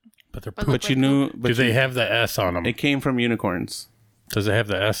But they're But you knew. But do they have the S on them? It came from unicorns. Does it have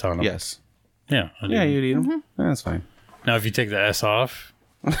the S on them? Yes. Yeah. Yeah, you'd eat them. That's fine. Now, if you take the S off,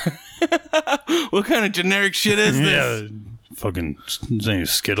 What kind of generic shit is this? yeah, fucking his name is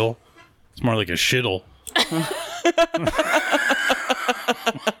Skittle. It's more like a shittle.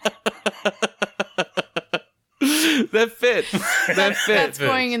 That fits. That fits. That's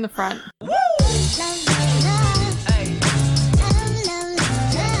going in the front.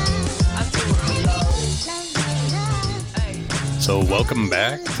 So, welcome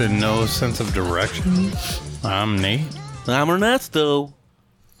back to No Sense of Direction. I'm Nate. I'm Ernesto.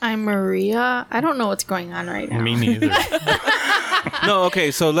 I'm Maria. I don't know what's going on right now. Me neither. No, okay,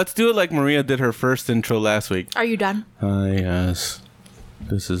 so let's do it like Maria did her first intro last week. Are you done? Hi, yes.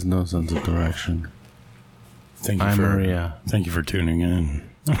 This is No Sense of Direction. Thank you I'm for Maria. Thank you for tuning in.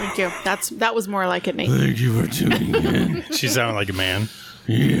 Thank you. That was more like it, Nate. Thank you for tuning in. She sounded like a man.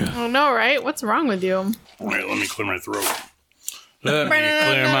 Yeah. Oh no, right? What's wrong with you? Wait, let me clear my throat. Let me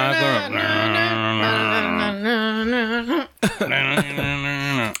clear my throat.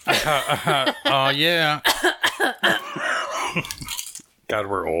 Oh, yeah. God,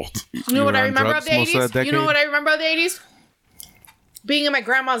 we're old. You know what I on remember drugs of the most of that 80s? You know decade? what I remember of the 80s? Being in my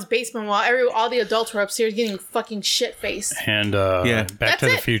grandma's basement while all the adults were upstairs getting fucking shit faced. And Yeah. Back That's to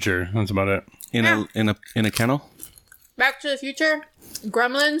the it. Future. That's about it. In a kennel? Back to the Future,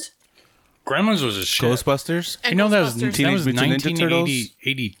 Gremlins, Gremlins was a shit. Ghostbusters? and You know, that was Ghostbusters. Teenage Mutant Ninja Turtles?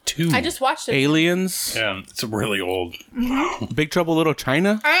 1982. I just watched it. Aliens? Yeah, it's really old. Big Trouble Little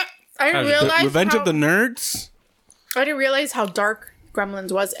China? I didn't realize Revenge how, of the Nerds? I didn't realize how dark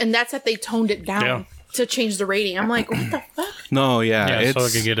Gremlins was, and that's that they toned it down Yeah. to change the rating. I'm like, what the fuck? No, yeah. Yeah, it's, so I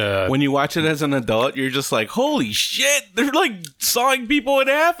could get a... when you watch it as an adult, you're just like, holy shit, they're like sawing people in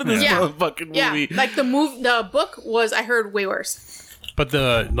half in this Yeah. motherfucking Yeah, movie. like the book was, I heard, way worse. But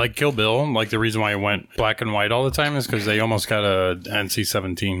the Kill Bill, like the reason why it went black and white all the time is because they almost got a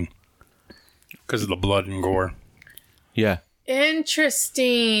NC-17 because of the blood and gore. Yeah.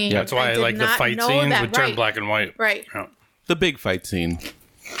 Interesting. That's why I did like the not fight know scenes that. would turn Right. black and white. Right. Yeah. The big fight scene.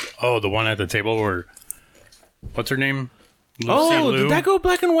 Oh, the one at the table where what's her name? Lucy Oh, Liu? did that go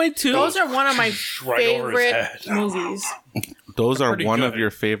black and white too? Those are one of my Right over his favorite head. movies. Those are pretty one good. of your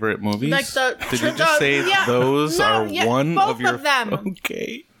favorite movies? Like the Did you just say yeah. those No, are yeah, one both of your... them.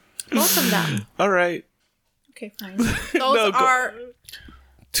 Okay. Both of them. All right. Okay, fine. Those No, go- are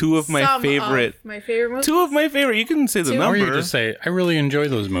Two of my some favorite... of my favorite movies. Two of my favorite. You can say the Two. Or number. you just say, I really enjoy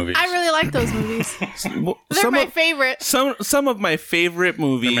those movies. I really like those movies. Well, They're some my of, favorite. some of my favorite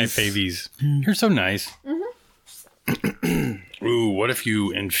movies. They're my favies. You're so nice. Ooh, what if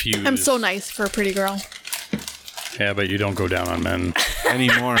you infuse... I'm so nice for a pretty girl. Yeah, but you don't go down on men.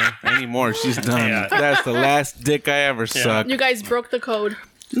 Anymore. She's done. Yeah. That's the last dick I ever sucked. You guys broke the code.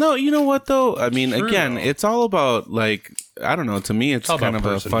 No, you know what though? I mean, True, again, though. it's all about like, I don't know. To me, it's all kind about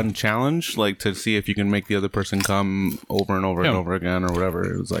of person. a fun challenge, like to see if you can make the other person come over and over and Yeah. over again or whatever.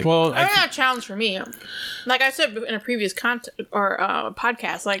 It was like, Well, That's not a challenge for me. Like I said in a previous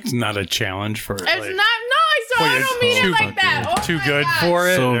podcast, like it's not a challenge for... it's not. No, I don't mean it like that. Oh Too my good God. for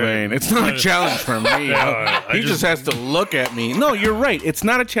it? so or- vain. It's not a challenge for me. I He just has to look at me. No, you're right. It's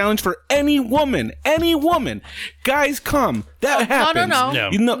not a challenge for any woman. Any woman. Guys, come. That happens. No. Yeah.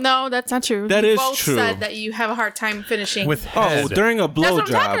 You know, No, that's not true. That you is both true. said that you have a hard time finishing. With Oh, head. during a what I'm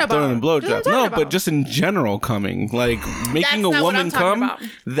talking blowjob. about. During a That's what I'm blowjob. talking No, about. but just in general coming. Like making That's a not what woman I'm talking come, about.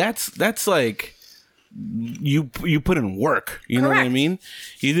 that's like you put in work. You know what I Correct. mean?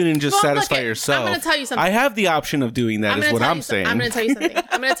 You didn't just Well, look satisfy it, yourself. I'm gonna tell you something. I have the option of doing that, is gonna what tell I'm you saying. I'm going to tell you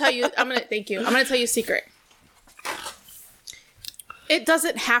something. Thank you. I'm going to tell you a secret. It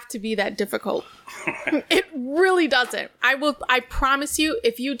doesn't have to be that difficult. It really doesn't. I promise you,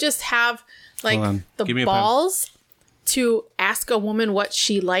 if you just have Hold like on. the Give me a pen. balls to ask a woman what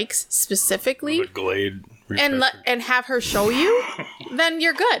she likes specifically The Glade and refresher. and have her show you, then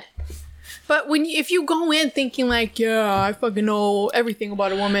you're good. But if you go in thinking like, yeah, I fucking know everything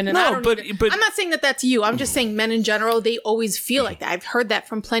about a woman, and No, I don't but- need to- but- I'm not saying that that's you. I'm just saying men in general, they always feel like that. I've heard that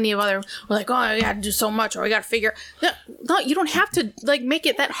from plenty of other. We're like, oh, I got to do so much, or I got to figure. No, you don't have to like make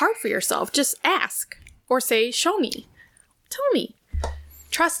it that hard for yourself. Just ask or say, show me, tell me,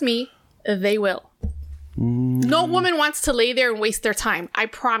 trust me, they will. No woman wants to lay there and waste their time. I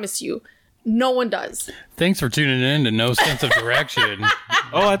promise you. No one does. Thanks for tuning in to No Sense of Direction.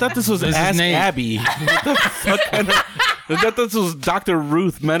 Oh, I thought this was This is Ask Nate. Abby. What the fuck kind of- I thought this was Dr.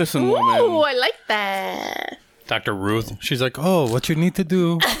 Ruth, medicine Ooh, woman. I like that. Dr. Ruth, she's like, oh, what you need to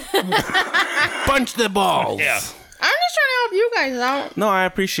do. Punch the balls. Yeah. I'm just trying to help with you guys out. No, I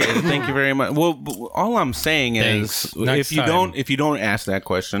appreciate it. Thank you very much. Well, all I'm saying Thanks. is, Next if you don't ask that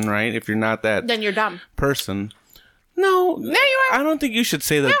question, right? If you're not that Then you're dumb. person, no, There you are. I don't think you should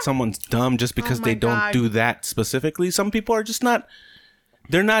say that someone's dumb just because Oh my they don't God. do that specifically. Some people are just not.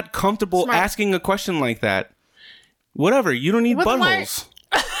 They're not comfortable Smart. asking a question like that. Whatever. You don't need What's buttholes.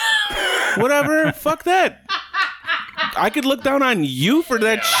 Whatever. Fuck that. I could look down on you for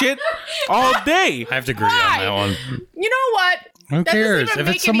that shit all day. I have to agree Why? on that one. You know what? Who That doesn't cares? even If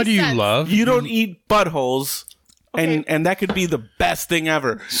make it's somebody any you sense. love, You don't eat buttholes. Okay. And that could be the best thing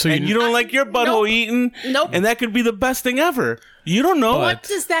ever. So and you don't like your butthole Nope. eaten. Nope. And that could be the best thing ever. You don't know. But- What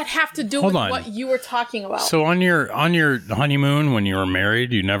does that have to do Hold with on. what you were talking about? so on your honeymoon when you were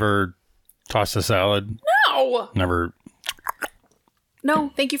married, you never tossed a salad. no. Never.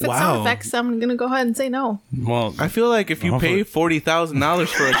 No, thank you for the Wow. sound effects. I'm going to go ahead and say no. Well, I feel like if you pay $40,000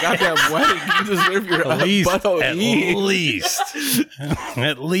 for a goddamn wedding, you deserve your at least, butthole at eaten.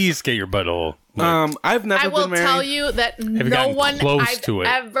 at least get your butthole. I've never I will been married. tell you that you no gotten one close I've to it?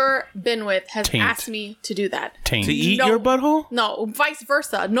 ever been with has Taint. asked me to do that. Taint. To eat No. your butthole? No, vice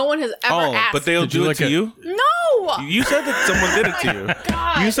versa. No one has ever Oh, asked. but they'll Did you do it look to at- you? No! You said that someone did it to you.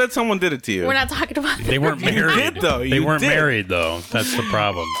 God. You said someone did it to you. We're not talking about They weren't married. did, though. They You weren't did. married, though. That's the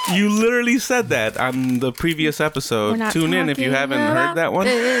problem. You literally said that on the previous We're episode. not Tune in if you talking haven't heard about that one.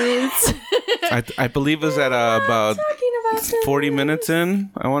 this. I believe it's at about Talking about 40 minutes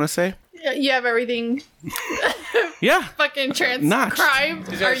in, I want to say. this. You have everything Yeah. fucking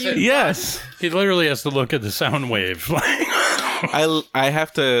transcribed. Are you? Yes. He literally has to look at the sound wave. I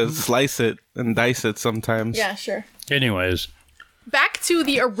have to slice it and dice it sometimes. Yeah, sure. Anyways, Back to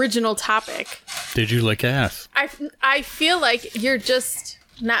the original topic. did you lick ass? I feel like you're just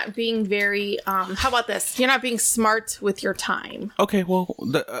not being very how about this? You're not being smart with your time. Okay, well,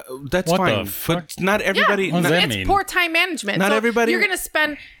 that's What the fine. fuck? But not everybody. What does not- that It's mean? poor time management. Not So everybody- You're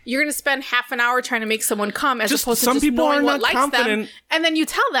gonna spend half an hour trying to make someone come, as Just opposed to some just people knowing are what not likes confident. them, and then you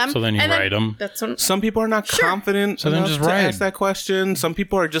tell them. So then you write 'em. That's when. Some people are not Sure. confident So then enough just to write. ask that question. Some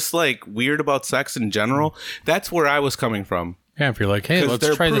people are just like weird about sex in general. That's where I was coming from. Yeah, if you're like, hey, 'Cause let's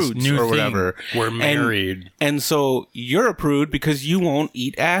they're try this prudes new or thing. whatever. We're And- married. And so you're a prude because you won't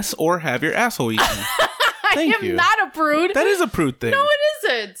eat ass or have your asshole eaten. Thank I am you. not a prude. That is a prude thing. No, it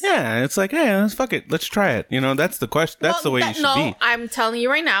isn't. Yeah, it's like, hey, let's fuck it. Let's try it. You know, that's the question. That's the way you should no, be. I'm telling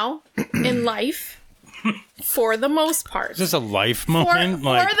you right now, in life, for the most part, Is this a life for moment?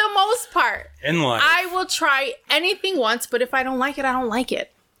 like the most part, in life. I will try anything once, but if I don't like it, I don't like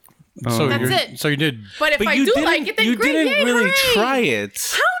it. so That's you're- it. So you did. But if But I you do didn't, like it, then you great. didn't Yay, really hooray. try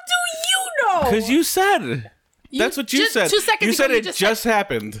it. How do you know? Because you said. That's what you just said. 2 seconds You ago, said you it just just said-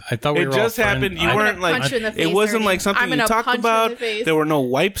 happened. I thought we it were all just friends. happened. You I'm weren't gonna like punch you in the face, it wasn't Ernie. like something I'm you gonna talked punch you in about. the face. There were no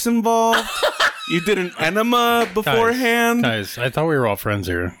wipes involved. You did an enema beforehand. Guys, I thought we were all friends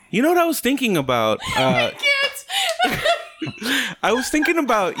here. You know what I was thinking about? Can't. I was thinking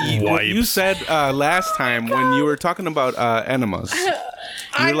about what you Wipes. said last time when you were talking about enemas.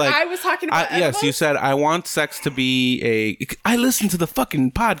 I like, was talking about yes, you edibles. said I want sex to be a. I listen to the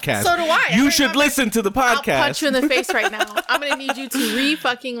fucking podcast. So do I. I You should remember- listen to the I'll podcast. punch you in the face right now. I'm gonna need you to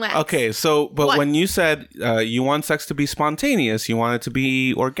re-fucking laugh. Okay, so but What? when you said you want sex to be spontaneous, you want it to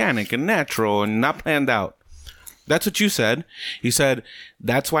be organic and natural and not planned out. That's what you said. You said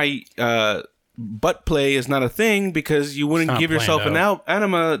that's why butt play is not a thing because you wouldn't not give yourself planned an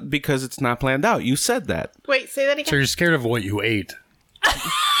enema because it's not planned out. You said that. Wait, say that again. So you're scared of what you ate.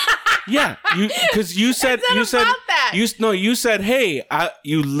 Yeah, because you said It's not you said about that. you said hey,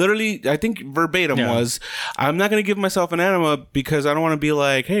 you literally I think verbatim Yeah. was I'm not gonna give myself an enema because I don't want to be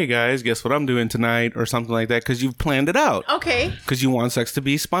like hey guys guess what I'm doing tonight or something like that because you've planned it out Okay. because you want sex to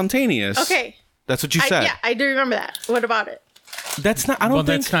be spontaneous. Okay. That's what you said. Yeah, I do remember that. What about it? That's not. I don't Well,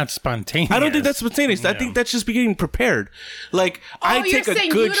 think. that's not spontaneous. I don't think that's spontaneous. I No. think that's just getting prepared. Like I Oh, you're take a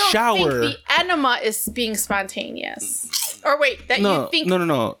saying good you don't shower. think the enema is being spontaneous, or wait, that No, you think?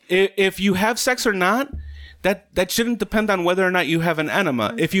 no. If you have sex or not, that shouldn't depend on whether or not you have an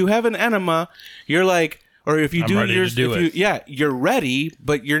enema. If you have an enema, you're like, or if you I'm do ready to yours, do it. you're ready,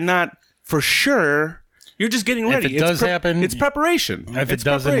 but you're not for sure. You're just getting ready. it does happen- it's preparation. If It's it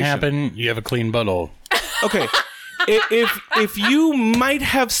doesn't preparation. happen, you have a clean butthole. Okay. if you might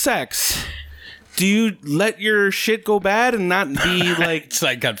have sex, do you let your shit go bad and not be like? It's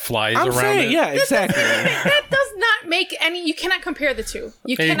like got flies I'm around saying, it. yeah, exactly. That does not make any. You cannot compare the two.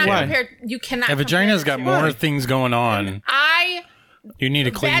 You Hey, cannot why? compare. You cannot. A vagina's compare got the two. more things going on. You need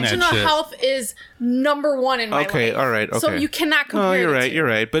to clean Vaginal that shit. health is number one in my Okay, life. all right, So okay. you cannot compare. No, you're the right. two. You're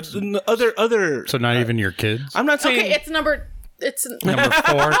right. But other. So not even your kids. I'm not saying. Okay, it's number. it's Number 4.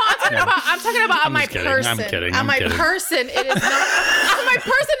 I'm talking about on my just kidding. person. I'm kidding. On I'm my kidding. person, it is. On my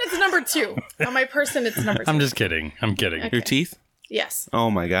person, it's number 2. On my person, it's number 2. I'm just kidding. I'm kidding. Your teeth? Yes. Oh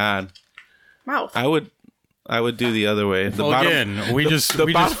my god. Mouth. I would do the other way. The Well, bottom, again, we just the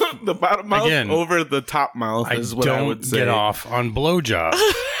bottom mouth again, over the top mouth I is what don't I would say. get off on blowjob.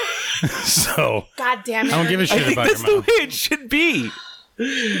 So God damn it. I don't give a I shit think about that's your the mouth. way it should be.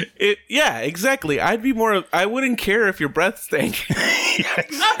 Yeah, exactly. I wouldn't care if your breath stank.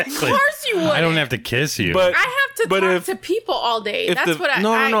 Of course you would. Oh, I don't have to kiss you. But I have to But talk if- to people all day. if That's the- what I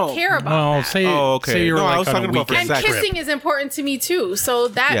no. care about. well, that. say Oh, okay. say you're No, I like was on a talking about for weekend And sex. trip. kissing is important to me too. So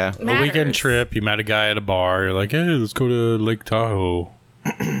that Yeah. matters. A weekend trip, you met a guy at a bar. You're like, hey, let's go to Lake Tahoe.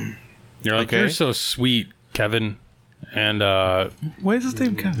 You're like, Okay. you're so sweet, Kevin. And Why is his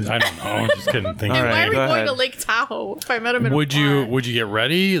name Kevin? I don't know. I just couldn't think. And of why it. are we go going ahead. to Lake Tahoe if I met him in Would a you bar? would you get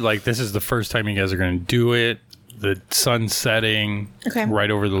ready? Like this is the first time you guys are going to do it. The sun's setting Okay. right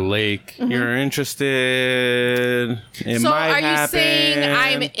over the lake. You're interested. It So might are you happen. saying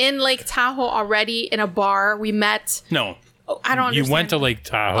I'm in Lake Tahoe already in a bar? We met. No, Oh, I don't you understand. went to Lake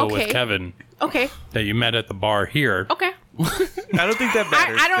Tahoe with Okay. Kevin Okay. that you met at the bar here. Okay. I don't think that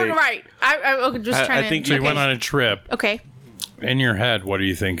matters. I don't. Dave. Right. I'm just trying I to. think So you Okay. went on a trip. Okay. In your head, what are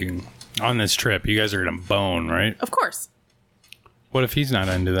you thinking? On this trip, you guys are going to bone, right? Of course. What if he's not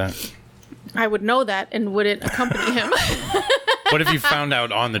into that? I would know that and wouldn't accompany him. What if you found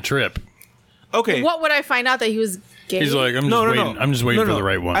out on the trip? Okay. What would I find out that he was gay? He's like, I'm just No, no, waiting. no. I'm just waiting No, for no. the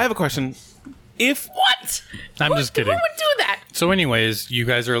right one. I have a question. If what? I'm just kidding. Who would do that? So, anyways, you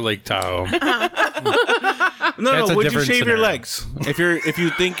guys are at Lake Tahoe. no, That's no, a would you different shave your scenario. legs if you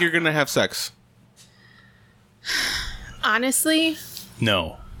think you're gonna have sex? Honestly,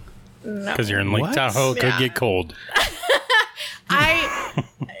 No, no. because you're in Lake What? Tahoe. Could Yeah. get cold.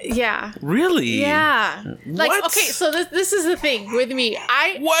 Really? Yeah. Like, What? okay, so this is the thing with me.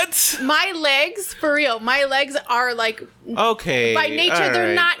 What? My legs, for real, my legs are like, Okay. by nature, all they're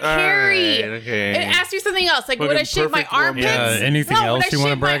right, not all hairy. right, okay. And ask me something else. Like, would Fucking I shave my perfect woman. armpits? Yeah, anything would else I you wanna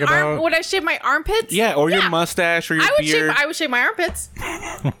shave my brag about? Would I shave my armpits? Yeah, or your mustache or your I would beard. I would shave my armpits.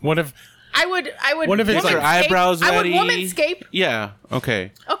 What if? I would. What if it's Your womanscape. eyebrows I would ready. womanscape. Yeah.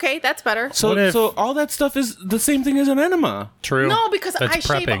 Okay. Okay, that's better. So What if- so all that stuff is the same thing as an enema. True. No, because That's I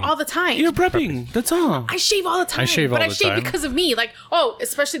shave prepping. all the time. You're prepping. That's all. I shave all the time. shave but all I the shave time. because of me. Like, oh,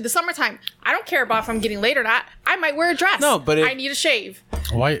 especially the summertime. I don't care about if I'm getting laid or not. I might wear a dress. No, but I need a shave.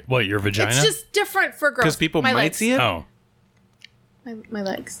 Why? What? Your vagina? It's just different for girls. Because people My might legs. see it. Oh, My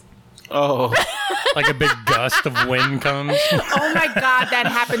legs. Oh. like a big gust of wind comes. Oh my god, that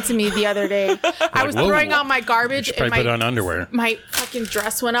happened to me the other day. I was whoa. throwing out my garbage and Probably put on my underwear. fucking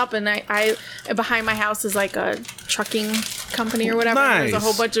dress went up, and I behind my house is like a trucking company or whatever. Nice. There's a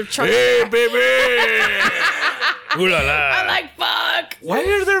whole bunch of trucks. Hey, baby. Ooh la la! I'm like, fuck. Why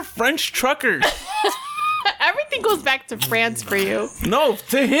are there French truckers? Everything goes back to France for you. No,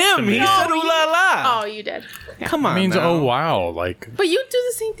 to him. He me. said No, ooh la la. Oh, you did. Yeah. Come on. It means now. oh wow, like But you do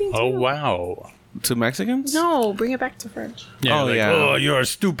the same thing too. oh wow. To Mexicans? No, bring it back to French. Yeah, Oh, like, yeah. oh, you're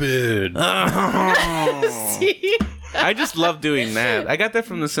stupid. See? I just love doing that. I got that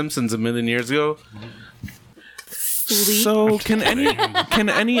from The Simpsons a million years ago. So can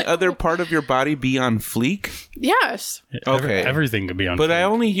any other part of your body be on fleek? Yes. Okay. Everything could be on. But I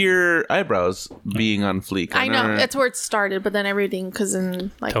film. only hear eyebrows being on fleek. I know. never- That's where it started, but then everything, because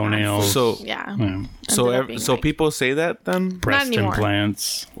in like Toenails. So Yeah. Yeah. so Ended up being so like- people say that then? Breast anymore.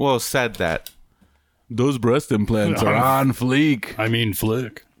 implants. Well, said that. Those breast implants are on fleek. I mean,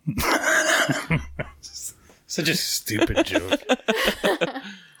 flick. Such a stupid joke.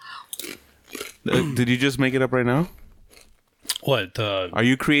 Did you just make it up right now? What? Are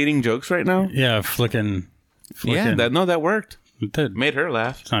you creating jokes right now? Yeah, flicking. Yeah, that worked. It did. Made her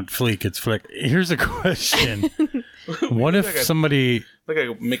laugh. It's not fleek, it's flick. Here's a question. What if somebody Like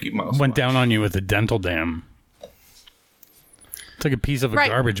a Mickey Mouse. went down on you with a dental dam? It's like a piece of a Right.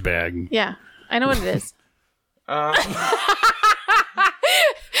 garbage bag. Yeah. I know what it is.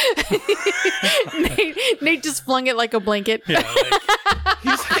 Nate just flung it like a blanket. Yeah, like,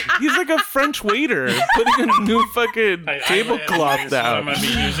 He's like a French waiter putting a new fucking tablecloth I'm down. gonna be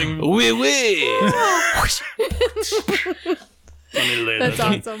using. Oui, oui. Let me lay That's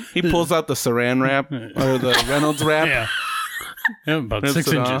this. awesome. He pulls out the saran wrap or the Reynolds wrap. Yeah. Yeah, about Rinse 6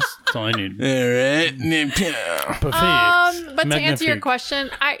 it inches. off. That's all I need. All right. Buffet. But to answer your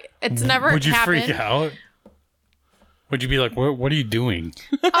question, it's never Would you happened. freak out? Would you be like, what are you doing?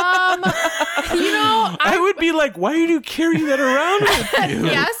 I would be like, why are you carrying that around with you?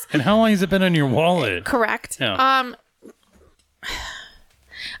 Yes, And how long has it been in your wallet? correct. Yeah.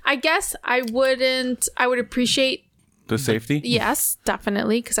 I guess I would appreciate The safety? Yes,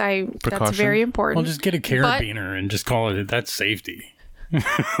 definitely, because that's Precaution? very important. Well, just get a carabiner and just call it. That's safety.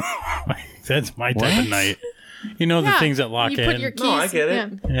 That's my type of night. You know, the things that lock you in. put your keys No, I get it.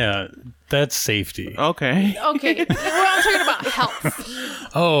 in. Yeah, that's safety. Okay. Okay, we're all talking about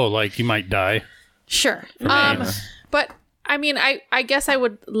health. Oh, like you might die. Sure. But I mean, I guess I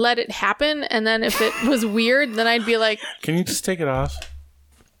would let it happen, and then if it was weird, then I'd be like, Can you just take it off?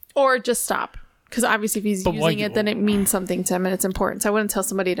 or just stop. Because obviously, if he's But using it, then it means something to him and it's important. So I wouldn't tell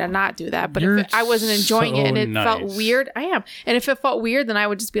somebody to not do that. But if I wasn't enjoying it and it felt nice. weird, I am. And if it felt weird, then I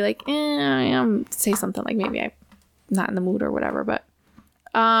would just be like, I am. Say something like maybe I'm not in the mood or whatever. But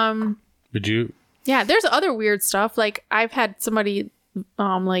Would you? yeah, there's other weird stuff. Like I've had somebody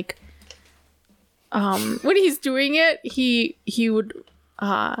when he's doing it, he would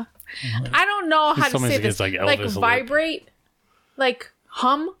I don't know how to Sometimes say it gets this. like Like Elvis lip. vibrate, like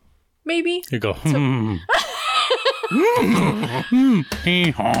hum, maybe. You go.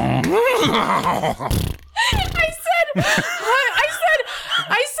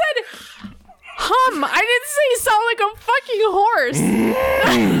 I said hum. I didn't say sound like a fucking horse.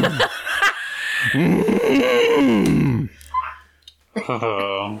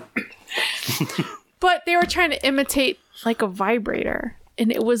 But they were trying to imitate like a vibrator,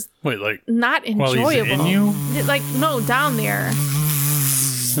 and it was Wait, like not while enjoyable. he's in you? Like no, down there.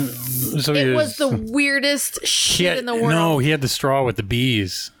 So It was the weirdest shit in the world. No, he had the straw with the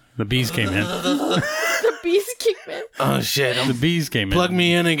bees. The bees came in. The bees came in. Oh, shit. The bees came Plug in.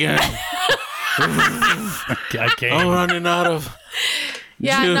 me in again. I I'm came. running out of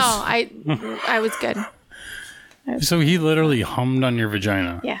Yeah, juice. no, I was good. So he literally hummed on your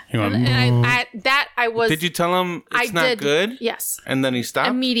vagina. Yeah, He went, and I was. Did you tell him it's I not did. good? Yes. And then he stopped?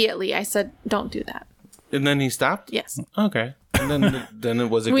 Immediately, I said, "Don't do that." And then he stopped? Yes. Okay. And then it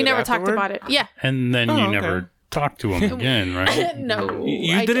was a We good never talked afterward? about it. Yeah. and then you okay. never talked to him again, right? No.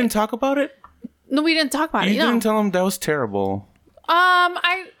 You I didn't did. talk about it? No, we didn't talk about You it. No. didn't tell him that was terrible.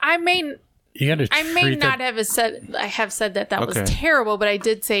 I may You got to. I may not have said that was Okay. terrible, but I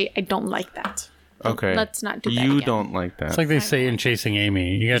did say I don't like that. Okay. Let's not do that You again. don't like that. It's like they say in Chasing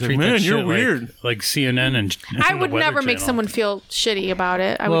Amy. You got to treat man, that you're shit weird. like CNN and. I the would Weather never make Channel. someone feel shitty about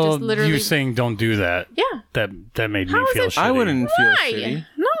it. I would Well, just literally. you saying don't do that. Yeah. That made me How is feel it- shitty. I wouldn't feel Why? shitty.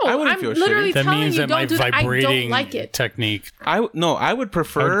 No, I wouldn't I'm feel literally shitty. That telling means you that don't my do that. I don't vibrating like it. technique. I would I'd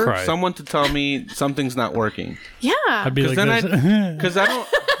prefer cry. someone to tell me something's not working. Yeah, I'd be like, Then this. Because I don't.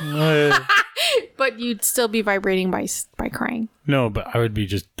 but you'd still be vibrating by crying. No, but I would be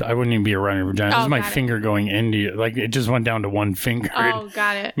I wouldn't even be around your vagina. This Oh, is my got it. finger going into you. Like, it just went down to one finger. Oh,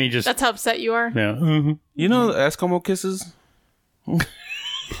 got it. Me just- That's how upset you are. Yeah. You know Eskimo kisses?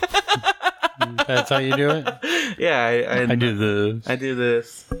 That's how you do it? Yeah, I do the. I do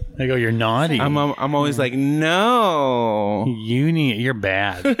this. I go, you're naughty. I'm always like, no. You're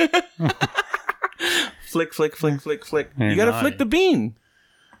bad. Flick, flick, flick, flick, flick. You're You gotta naughty. flick the bean.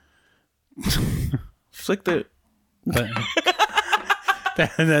 Flick the.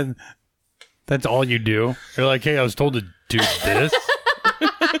 And then that's all you do. You're like, hey, I was told to do this.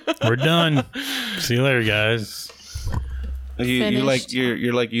 We're done. See you later, guys. You like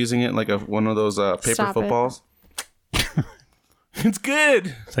you're like using it like one of those paper Stop it. footballs. It's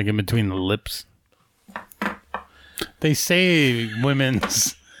good. It's like in between the lips. They say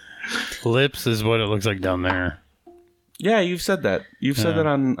women's lips is what it looks like down there. Yeah, you've said that. You've said that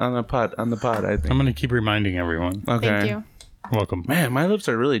on the pod. I think. I'm gonna keep reminding everyone. Okay. Thank you. Welcome. Man, my lips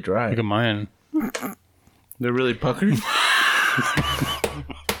are really dry. Look at mine. They're really puckered.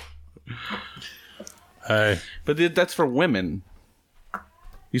 But that's for women.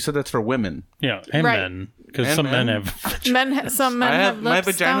 You said that's for women. Yeah, and Right. men, because And some men men. have Some men have my lips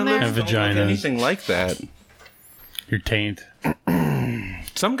vagina down there. lips Have don't look vaginas. anything like that. your taint.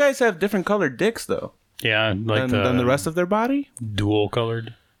 Some guys have different colored dicks though Yeah, like than the rest of their body. dual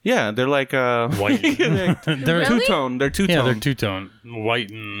colored Yeah, they're like white. they're they're, Really? two-tone. They're two-tone. yeah, they're two tone,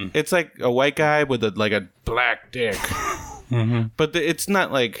 white and It's like a white guy with a black dick. But it's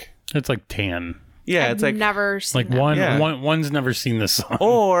not like it's like tan. yeah, it's like never seen Like that. one's never seen the sun,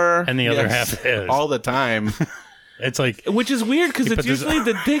 or and the other half is. all the time. It's like Which is weird because You it's put this- usually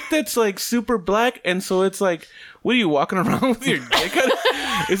the dick that's like super black, and so it's like, what are you walking around with your dick out?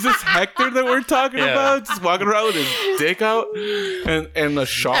 Is this Hector that we're talking Yeah. about? Just walking around with his dick out and the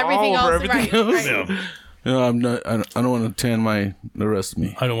shawl Everything over else, everything right, else? right. yeah, No, I'm not. I don't want to tan the rest of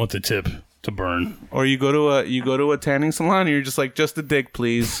me. I don't want the tip to burn. Or you go to a tanning salon, and you're just like, just the dick,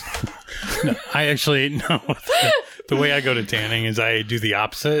 please. I actually no. The way I go to tanning is I do the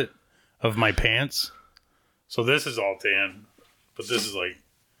opposite of my pants. So this is all tan, but this is like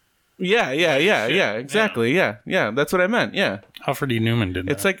Yeah. Exactly. Yeah. That's what I meant. Yeah. Alfred E. Newman did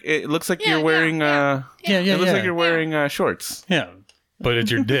that. It's like it looks like Yeah, you're wearing. It looks like you're wearing shorts, yeah, but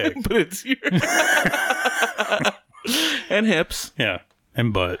it's your dick. but it's your and hips. Yeah,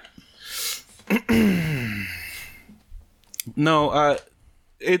 and butt. No,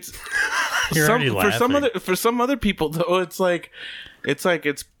 it's You're already laughing. for some other people though. It's like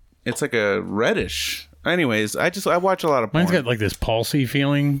a reddish. Anyways, I watch a lot of porn. Mine's got like this pulsy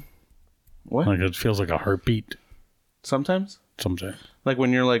feeling. What? Like it feels like a heartbeat Sometimes, sometimes. like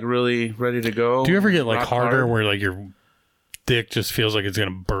when you're like really ready to go. Do you ever get like rock harder hard? where like your dick just feels like it's gonna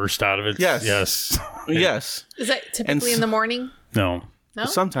burst out of it? Yes. Yes. Is Yes. that typically in the morning? No. No.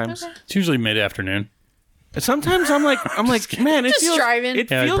 Sometimes. Okay. It's usually mid afternoon. Sometimes I'm like, man, it Just feels driving. It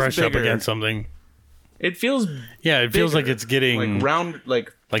Yeah, I feels brush bigger. up against something. It feels Yeah, it feels bigger. like it's getting like round,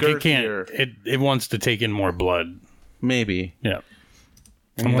 like it can't. girthier. It wants to take in more blood. Maybe. Yeah.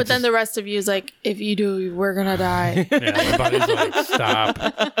 But then the rest of you is like, if you do, we're gonna die. Yeah, my body's like, stop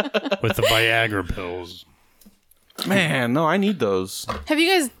with the Viagra pills. Man, no, I need those. Have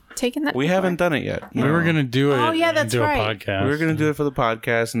you guys taken that? We before? haven't done it yet. We were gonna do it. Oh, yeah, and that's do right. a podcast. We were gonna do it for the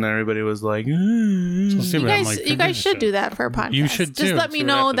podcast, and everybody was like, So see You what I'm guys, like, you guys should do that for a podcast. You should Just too. let me See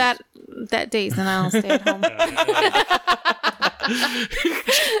what know happens. that days, and I'll stay at home.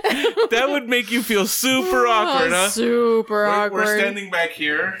 That would make you feel super awkward, huh? Super awkward. We're standing back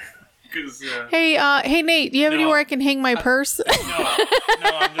here. 'Cause, Hey, Nate, do you have No. anywhere I can hang my purse? No,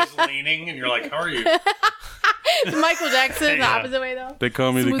 I'm just leaning, and you're like, "How are you?" Michael Jackson, the Yeah. opposite way though. they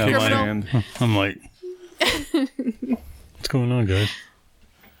call me the Smooth King criminal. Man. I'm like, "What's going on, guys?"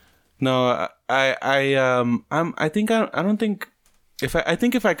 No, I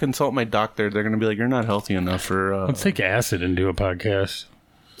think if I consult my doctor, they're gonna be like, you're not healthy enough for. Let's take acid and do a podcast.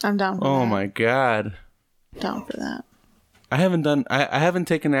 I'm down for Oh that. my god, Down for that. I haven't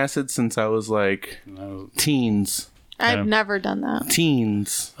taken acid since I was like teens. I've never done that.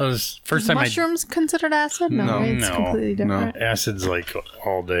 Teens. That was first time Mushrooms considered acid? No, No. it's No. completely different. acid's like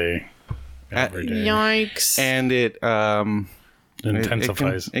all day, every day. Yikes. And it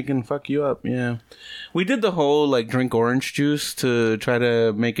Intensifies. It can fuck you up. Yeah, we did the whole like drink orange juice to try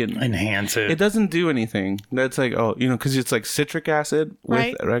to make it. Enhance it. It doesn't do anything. That's like because it's like citric acid with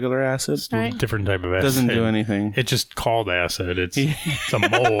Right. regular acid. Right. Different type of acid. Doesn't do anything. It's just called acid. It's a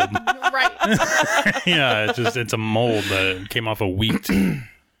mold. Right. Yeah, it's a mold that came off of wheat.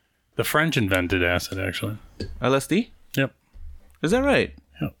 The French invented acid, actually. LSD? Yep. Is that right?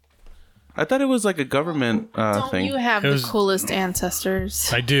 Yep. I thought it was like a government Don't thing. you have It the was- coolest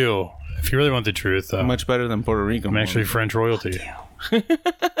ancestors? I do. If you really want the truth, Much better than Puerto Rico. I'm actually French royalty.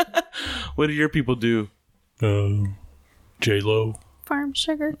 What did your people do? J-Lo. Farm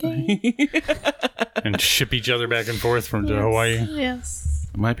sugar cane. And ship each other back and forth from to Hawaii. Yes.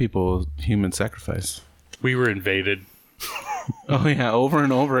 My people, human sacrifice. We were invaded Oh yeah, over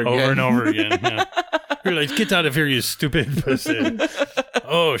and over again. over and over again. Yeah. We were like, get out of here, you stupid pussy.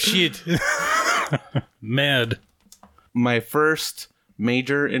 Oh, shit. Mad. My first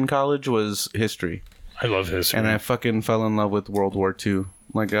major in college was history, I love history. and I fucking fell in love with World War II.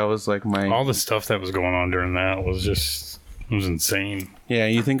 Like that was like my All the stuff that was going on during that was just, it was insane. Yeah,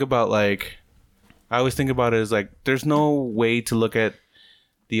 you think about like, I always think about it as like, there's no way to look at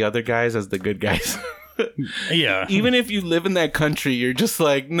the other guys as the good guys. Yeah. Even if you live in that country, you're just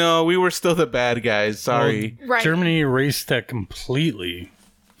like, no, we were still the bad guys. Sorry. Right. Germany erased that completely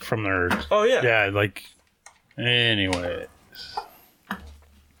from their. Oh yeah. Yeah, like. Anyway.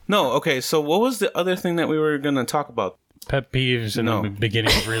 No, okay. So what was the other thing that we were gonna talk about? Pet peeves in No. the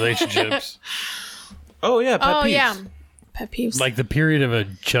beginning of relationships. Oh yeah, pet Oh peeves. yeah. Pet peeves. Like the period of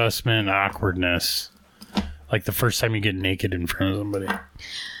adjustment, awkwardness. Like the first time you get naked in front of somebody.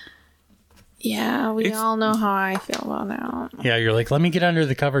 yeah, we It's- all know how I feel about that. Yeah, you're like, let me get under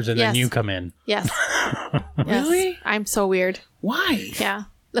the covers and then Yes. you come in. Yes. Really? I'm so weird. Why? Yeah.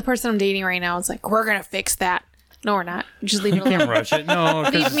 The person I'm dating right now is like, we're gonna fix that. No, we're not. Just leave me Can't alone. rush it. No,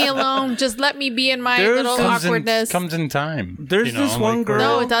 Leave because me alone. Just let me be in my There's little awkwardness. comes in time. There's this one like, girl-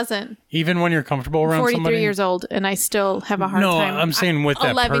 No, it doesn't. even when you're comfortable around 43 somebody. years old, and I still have a hard No, time. I'm saying with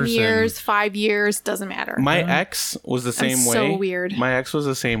that 11 person. years, 5 years, doesn't matter. My ex was the same way. so weird. My ex was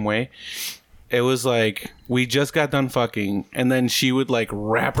the same way. It was like we just got done fucking, and then she would like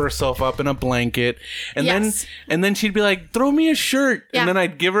wrap herself up in a blanket, and Yes. then she'd be like, "Throw me a shirt," Yeah. and then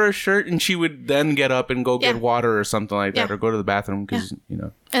I'd give her a shirt, and she would then get up and go Yeah. get water or something like that, Yeah. or go to the bathroom because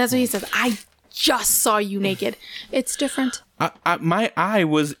And that's what he says. I just saw you naked. It's different. my eye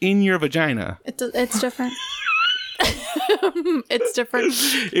was in your vagina. It's different. It's different.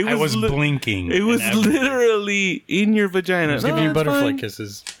 It I was li- blinking. It was and everything. literally in your vagina. I was giving you butterfly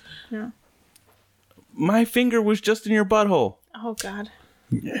kisses. Yeah. My finger was just in your butthole. Oh God.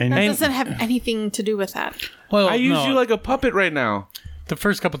 And, That doesn't have anything to do with that. well, I use no, you like a puppet right now. the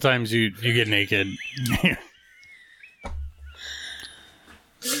first couple times you get naked.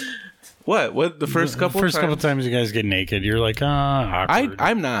 What? The first couple times you guys get naked, you're like, awkward.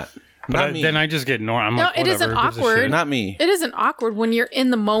 I'm not. But Not me. then I just get normal. I'm No, like, it isn't whatever, gives a awkward. shit. Not me. It isn't awkward when you're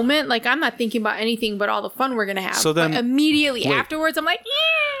in the moment. Like, I'm not thinking about anything but all the fun we're gonna have. So then- but immediately wait. afterwards, I'm like,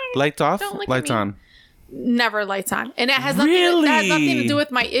 Lights off, Don't look at lights me. on. never lights on, and it has nothing. That has nothing to do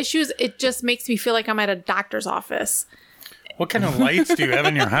with my issues. It just makes me feel like I'm at a doctor's office. What kind of lights do you have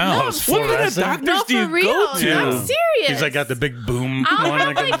in your house? What kind of Fluorescent? doctors No, do you for real. go to? I'm serious. He's like got the big boom I'll one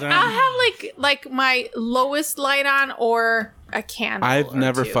have that comes like out. like my lowest light on or a candle. I've or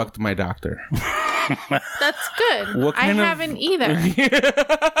never two. fucked my doctor. That's good. What I kind of- haven't either.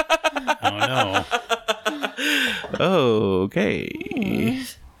 Oh no. Okay.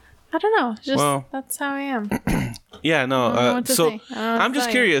 I don't know. Just Well- that's how I am. Yeah, no. know what to So say. I don't know what I'm to just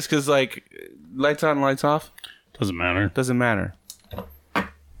tell you. curious because, like, lights on, lights off Doesn't matter. doesn't matter.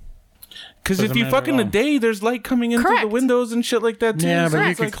 Because if Doesn't you matter fuck in the at all. day, there's light coming in through the Correct. windows and shit like that too. Yeah, So but you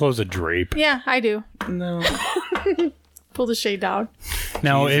it's could like, close a drape. Yeah, I do. no. Pull the shade down.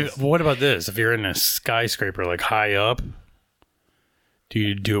 Now, what about this? If you're in a skyscraper, like high up, do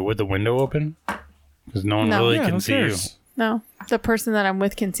you do it with the window open? Because no one No. really Yeah, can who see cares? No, the person that I'm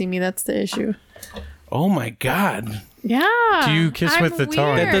with can see me. That's the issue. Oh my god, Yeah. Do you kiss I'm with the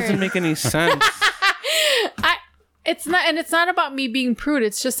tongue? that weird. doesn't make any sense. It's not, and it's not about me being prude.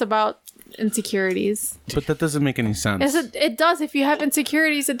 It's just about insecurities. But that doesn't make any sense. It does. If you have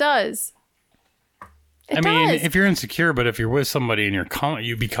insecurities, it does. It I mean, does. if you're insecure, but if you're with somebody and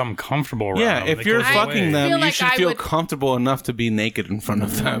you become comfortable around Yeah, them, if it you're goes fucking away. them, feel you like should I feel would- comfortable enough to be naked in front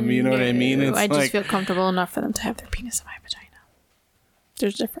of them. You know what I mean? It's I just like, feel comfortable enough for them to have their penis in my vagina.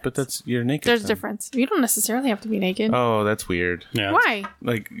 There's a difference. but that's you're naked. There's a then. difference. You don't necessarily have to be naked. Oh, that's weird. Yeah. Why?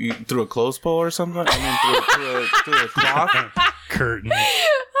 Like you, through a clothespole or something? I mean, through a cloth? Curtain.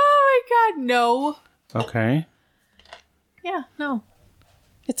 Oh my god, no. Okay. Yeah, no.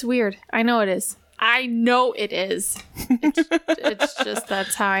 It's weird. I know it is. I know it is. It's just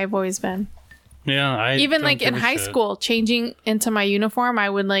that's how I've always been. Yeah, I Even don't like in give a high shit. school, changing into my uniform,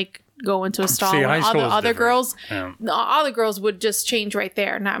 I would like go into a stall. See, and high all school the is other different. girls, Yeah. all the girls would just change right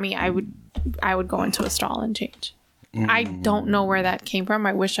there. Not me. I would go into a stall and change. I don't know where that came from.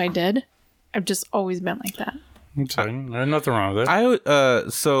 I wish I did. I've just always been like that. It's fine. There's nothing wrong with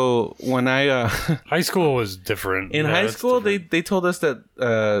it. So when I High school was different. in Yeah, high it's school different. they told us that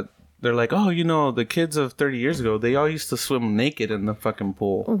they're like, oh, you know, the kids of 30 years ago, they all used to swim naked in the fucking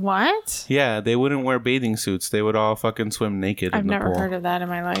pool. What? Yeah, they wouldn't wear bathing suits. They would all fucking swim naked I've in the never pool. heard of that in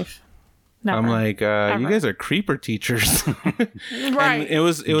my life. Never. I'm like, you Ever. guys are creeper teachers. right. And it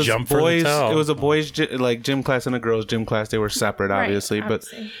was Jump for the boys. towel. It was a boys like gym class and a girls gym class. They were separate, Right, obviously,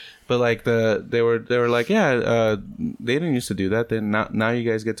 obviously. but like they were like, yeah, they didn't used to do that. Then now you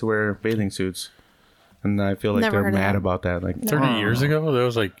guys get to wear bathing suits, and I feel like Never they're heard of mad that. about that. Like 30 years ago, that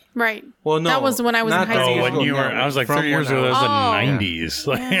was like, Right. well, no, That was when I was in not high 30 school. years when ago, you were, no, I was like from 30 years when ago, that was Oh. the 90s.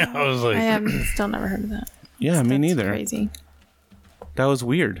 Like, I was like, I have still never heard of that. Yeah, me That's neither. Crazy. That was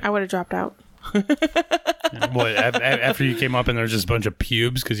weird. I would have dropped out. what, after you came up and there was just a bunch of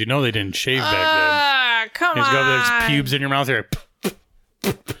pubes? Because you know they didn't shave back Come then. You just go, there's on. pubes in your mouth here.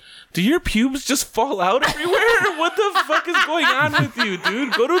 Do your pubes just fall out everywhere? What the fuck is going on with you,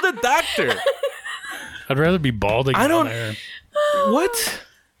 dude? Go to the doctor. I'd rather be balding I don't- on there. What?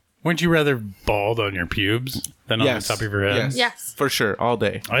 Wouldn't you rather bald on your pubes than on the top of your head? Yes. for sure, all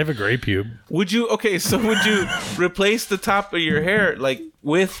day. I have a gray pube. Would you? Okay, so would you replace the top of your hair like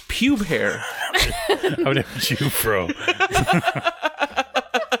with pube hair? I would have a Jufro.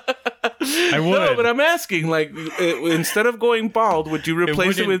 I would. No, but I'm asking, like, instead of going bald, would you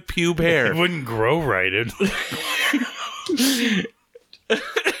replace it with wouldn't- pube hair? It wouldn't grow right.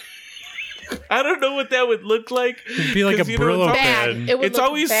 I don't know what that would look like. It'd be like a 'Cause you know Brillo it's Bad. pad. It would It's look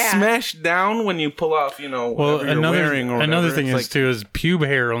always bad. smashed down when you pull off, you know, Well, whatever you're wearing or another whatever. thing It's is too is pube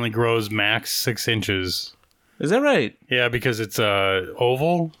hair only grows max 6 inches. is that right? Yeah, because it's a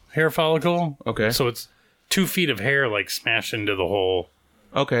oval hair follicle. Okay. So it's 2 feet of hair like smashed into the whole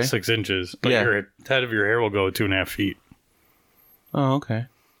Okay. 6 inches. But Yeah. your head of your hair will go 2.5 feet Oh, okay.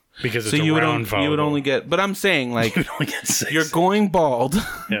 because it's So a you would, round follicle. you would only get, but I'm saying, like, You would only get 6. you're going bald.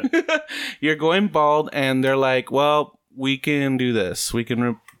 Yeah. You're going bald, and they're like, well, we can do this. We can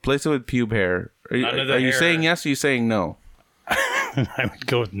replace it with pube hair. Are you, Under the are you hair. saying yes or are you saying no? I would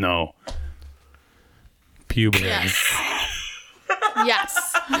go with no. Pube hair.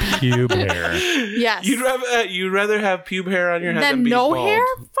 Yes. Pube hair. Yes. You'd rather have pube hair on your head than then be no bald. hair?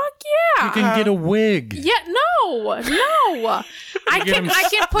 Fuck You can get a wig. Yeah, no. I can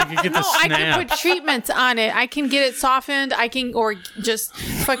put treatments on it. I can get it softened. Or just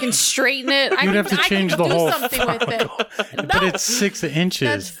fucking straighten it. You'd have to change the whole something with it. But it's 6 inches.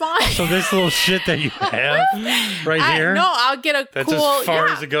 That's fine. So this little shit that you have here. No, I'll get a that's cool. as far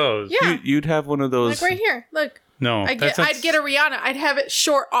as it goes. Yeah, You'd have one of those. like right here. Look. No, I'd get a Rihanna. I'd have it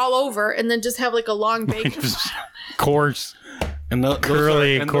short all over, and then just have like a long bake. coarse, and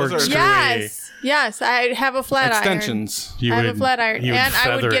curly, those are Yes. I'd have a flat extensions. iron. I have a flat iron, and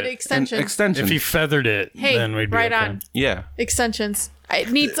I would get extensions. Extensions. If you feathered it, then we'd be right okay. on. Yeah. Extensions.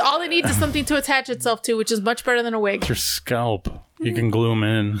 All it needs is something to attach itself to, which is much better than a wig. Your scalp. You can glue them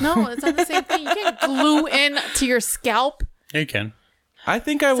in. No, it's not the same thing. You can't glue in to your scalp. Yeah, you can. I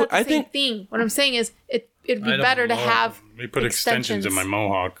think I would. It's not the same thing. What I'm saying is, it'd be better to have. We put extensions in my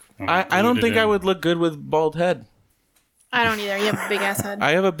mohawk. I don't think I would look good with bald head. I don't either. You have a big ass head.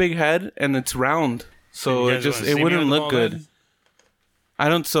 I have a big head and it's round, so it wouldn't look good. Head? I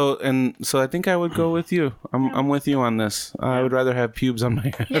don't. So I think I would go with you. I'm with you on this. I would rather have pubes on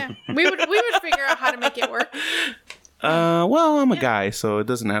my head. Yeah, we would figure out how to make it work. Well, I'm a guy, so it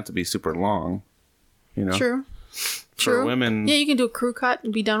doesn't have to be super long. You know. True. For women. Yeah, you can do a crew cut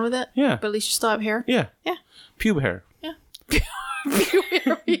and be done with it. Yeah. But at least you still have hair. Yeah. Yeah. Pube hair. Yeah.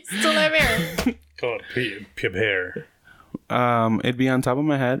 You still have hair. Call it pub hair. It'd be on top of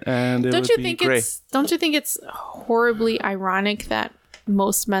my head, and it Don't would you be think gray. it's horribly ironic that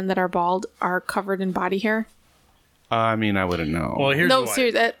most men that are bald are covered in body hair? I mean, I wouldn't know. Well, here's No, why.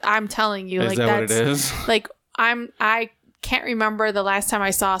 seriously, I'm telling you, Is like that what that's it is? like I can't remember the last time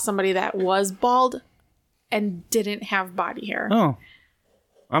I saw somebody that was bald and didn't have body hair. Oh,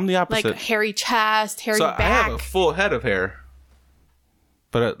 I'm the opposite. Like hairy chest, hairy so back. I have a full head of hair,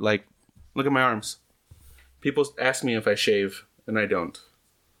 but like, look at my arms. People ask me if I shave, and I don't.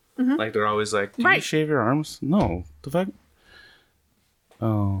 Mm-hmm. Like they're always like, "Do you shave your arms?" No, the fuck.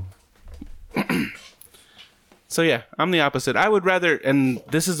 Oh. So yeah, I'm the opposite. I would rather, and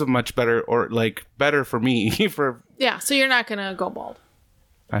this is a much better, or like better for me. Yeah, so you're not gonna go bald.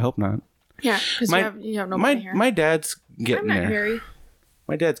 I hope not. Yeah, because you have no body hair. My dad's I'm getting not there. hairy.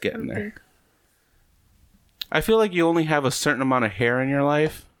 My dad's getting there. think. I feel like you only have a certain amount of hair in your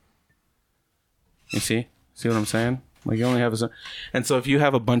life. You see what I'm saying? Like you only have a certain, and so if you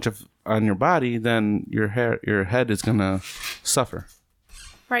have a bunch of on your body, then your head is gonna suffer.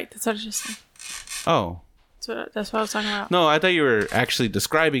 Right, that's what I just said. Oh. That's what I was talking about. No, I thought you were actually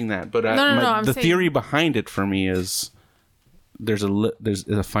describing that, but I'm the saying, theory behind it for me is there's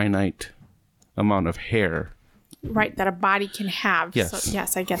a finite amount of hair. Right, that a body can have. Yes. So,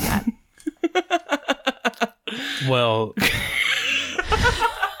 yes, I get that. Well,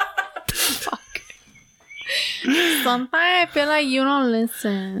 Sometimes I feel like you don't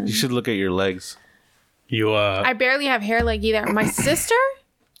listen. You should look at your legs. I barely have hair like either. My sister?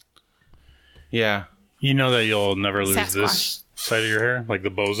 Yeah. You know that you'll never lose Sasquatch. this side of your hair, like the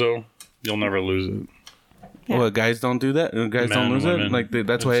bozo. You'll never lose it. Yeah. Well, guys don't do that. Guys Men, don't lose women. it. Like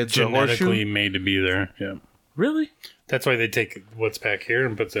that's why it's a genetically horseshoe. made to be there. Yeah, Really? that's why they take what's back here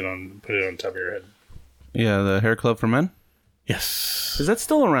and put it on top of your head. Yeah, the hair club for men. Yes. Is that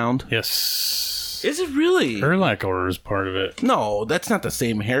still around? Yes. Is it really? Erlacher is part of it. No, that's not the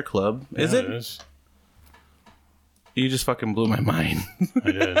same hair club, is Yeah, it? It is. You just fucking blew my mind.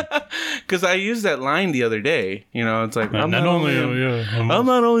 I did. Because I used that line the other day. You know, it's like I'm not only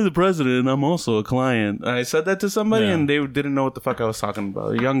the president, I'm also a client. I said that to somebody, and they didn't know what the fuck I was talking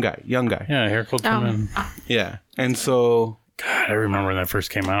about. A young guy. yeah, hair club for men. Yeah, and so God, I remember when that first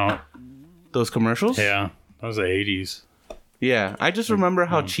came out. those commercials. Yeah, that was the 80s. Yeah, I just remember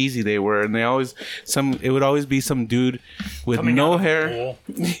how cheesy they were, and it would always be some dude with no hair,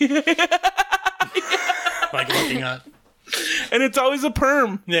 like looking at. and it's always a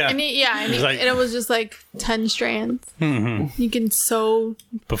perm. Yeah. And it was just like 10 strands. Mm-hmm. You can sew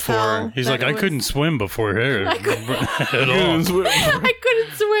Before tell he's that like, it I was- couldn't swim before hair at all. I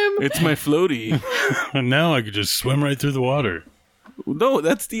couldn't swim. It's my floaty. And now I could just swim right through the water. No,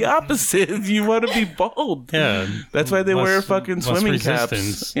 that's the opposite. You want to be bald. Yeah, That's why they wear Less- fucking less swimming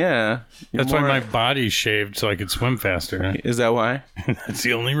resistance. caps. Yeah. That's why my body's shaved so I could swim faster. Is that why? That's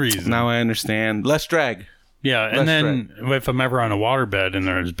the only reason. Now I understand. Less drag. Yeah, and then if I'm ever on a waterbed and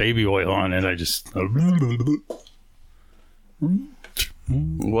there's baby oil on it, I just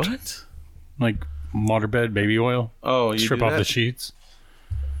What? like waterbed baby oil. Oh, you Strip do off that? the sheets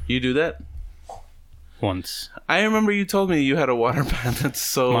You do that? once. I remember you told me you had a water bath. That's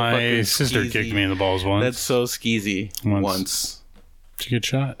so My fucking sister skeezy. kicked me in the balls once. That's so skeezy. Once. Once. Did you get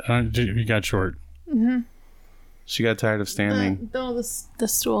shot? You got short. Mm-hmm. She got tired of standing. The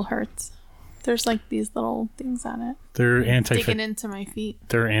stool hurts. There's like these little things on it. They're Digging into my feet.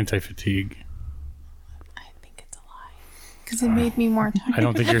 They're anti-fatigue. I think it's a lie. Because it made me more tired. I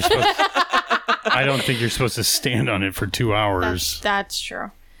don't think you're supposed. I don't think you're supposed to stand on it for 2 hours. That's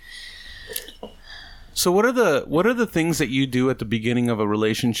true. So what are the things that you do at the beginning of a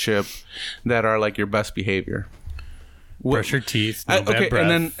relationship that are like your best behavior? Brush your teeth. No bad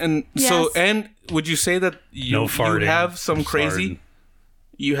breath. Yes. Would you say that No you farting. have some crazy? Hard.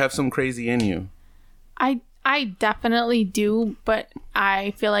 You have some crazy in you. I definitely do, but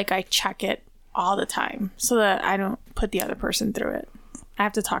I feel like I check it all the time so that I don't put the other person through it. I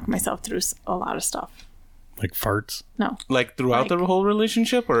have to talk myself through a lot of stuff. Like farts. No. Like throughout the whole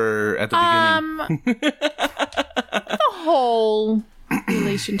relationship, or at the beginning? The whole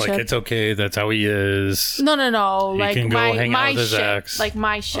relationship. Like it's okay. That's how he is. No. Like can go hang out my with his shit, ex. like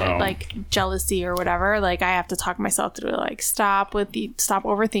my shit, Oh. like jealousy or whatever. Like I have to talk myself through it. Like stop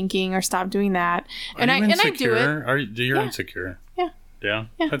overthinking or stop doing that. And I do it. You're insecure? Yeah. Yeah.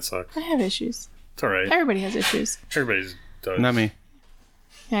 Yeah. That sucks. I have issues. It's all right. Everybody has issues. Everybody's does. Not me.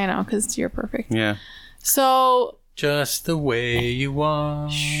 Yeah, I know, because you're perfect. Yeah. So Just the way you are.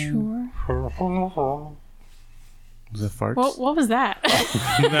 sure. Was it farts? What was that?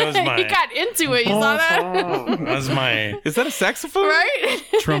 That was He my. got into it. You saw that, That was my Is that a saxophone? right?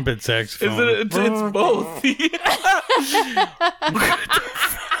 trumpet saxophone. Is it? It's both.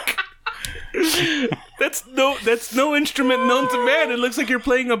 That's no instrument known to man. It looks like you're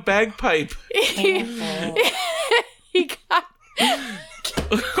playing a bagpipe. He got.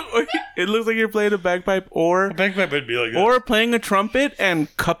 It looks like you're playing a bagpipe or Bagpipe would be like or playing a trumpet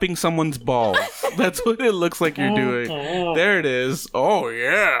and cupping someone's balls. That's what it looks like you're doing. There it is. Oh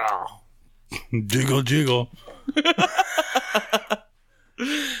yeah. jiggle jiggle.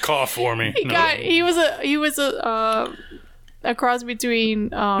 Cough for me. He was a cross between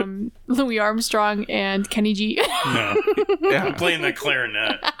Louis Armstrong and Kenny G. No. Yeah. I'm playing the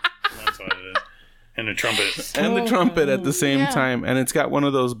clarinet. That's what it is. And the trumpet. And the trumpet at the same Yeah. time, and it's got one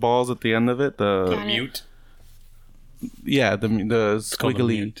of those balls at the end of it. The The mute. the It's called the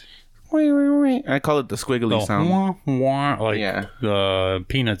squiggly. mute. I call it the squiggly The sound. wah, wah, like Yeah. the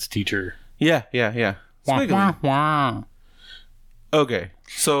Peanuts teacher. Yeah. Wah, Squiggly. wah, wah. Okay,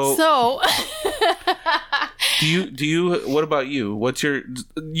 so So do you? What about you? What's your?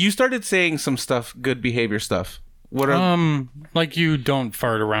 You started saying some stuff, good behavior stuff. What are? Like you don't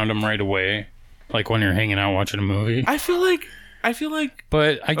fart around him right away, like when you're hanging out watching a movie. I feel like.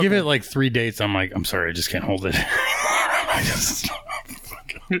 But I give it like 3 dates. I'm like, I'm sorry, I just can't hold it. I just.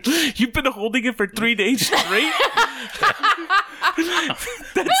 You've been holding it for 3 days straight.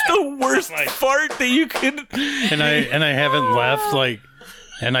 That's the worst fart that you can. And I haven't left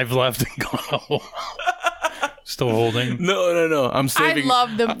and I've left and gone. Still holding. No. I'm saving.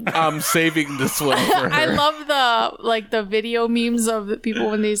 I'm saving this one for her. I love the video memes of the people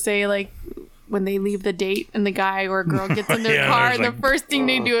when they say like when they leave the date and the guy or girl gets in their Yeah, car there's and the like- first thing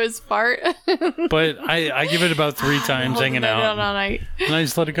they do is fart. But I give it about 3 times hanging out. all night. And I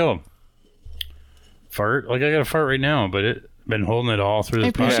just let it go. Fart? Like I got a fart right now, but been holding it all through this I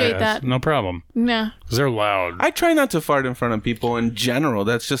appreciate podcast. that. No problem. Yeah. Because they're loud. I try not to fart in front of people in general.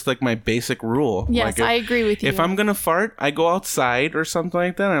 That's just like my basic rule. Yes, Like, I agree with you. If I'm gonna fart, I go outside or something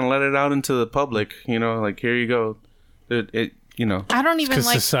like that and let it out into the public. You know, like here you go. It you know. I don't even 'cause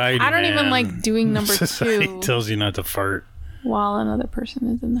like. society, I don't even man. like doing number Society 2 tells you not to fart. while another person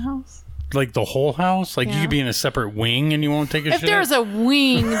is in the house. Like the whole house? Like you Yeah. could be in a separate wing and you won't take a If shit? there's a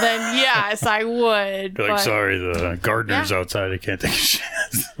wing, then yes, I would. Be like, but sorry, the gardener's Yeah. outside. I can't take a shit.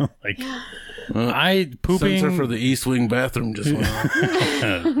 Like, I pooping. Sensor for the East Wing bathroom just went off.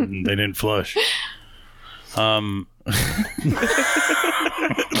 They didn't flush.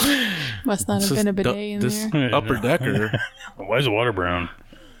 must not have been a bidet in this there. upper decker. Why is the water brown?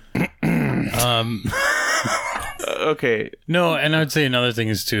 Okay. No, and I would say another thing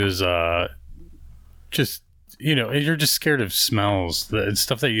is too is just you're just scared of smells. It's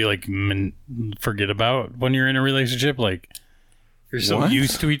stuff that you like forget about when you're in a relationship. Like you're so What?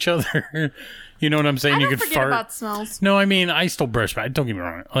 used to each other. You know what I'm saying? I You don't could forget fart. about smells. No, I mean I still brush my. Don't get me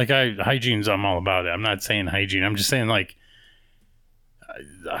wrong. Like hygiene's, I'm all about it. I'm not saying hygiene. I'm just saying like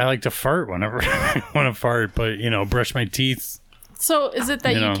I like to fart whenever I want to fart, but brush my teeth. So is it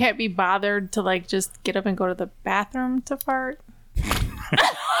that You you know. can't be bothered to like just get up and go to the bathroom to fart?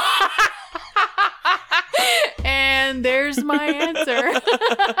 And there's my answer.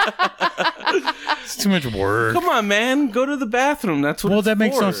 too much work. Come on, man. Go to the bathroom. That's what. Well, it's that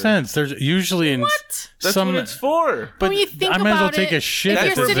makes no for. sense. There's usually in What? That's some. what it's for. But When you think I might as well about take it, a shit. That's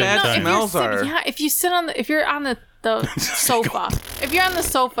if where you're sitting, bad no, if you're smells sitting, are. yeah, if you sit on if you're on the sofa, if you're on the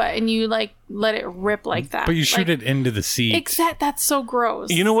sofa and you like let it rip like that, But you shoot like, it into the seat. Exact. That's so gross.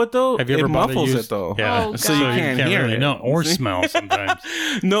 You know what though? Have you ever it bought muffles used- it though. Yeah, Oh, So you God. can't hear really it. know or smell sometimes.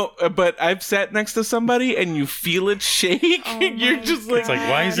 No, but I've sat next to somebody and you feel it shake. You're my just like, It's like,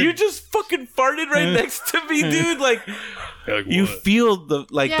 why is you it? just fucking farted right next to me, dude. Like, You're like, you what? feel the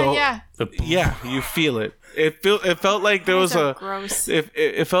like Yeah, the yeah. The- you feel it. It felt like there was Those are a gross.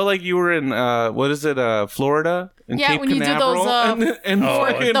 it felt like you were in what is it Florida in Yeah, Cape when you do those, Canaveral and Oh,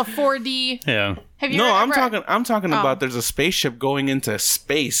 fucking the 4D. Yeah. Have you no, I'm ever- talking Oh. about there's a spaceship going into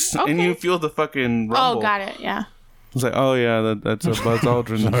space and Okay. you feel the fucking rumble. Oh, got it. Yeah. It's like, oh yeah, that's a Buzz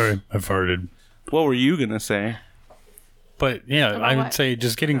Aldrin. Sorry, I farted. What were you gonna say? But yeah, About I would what? say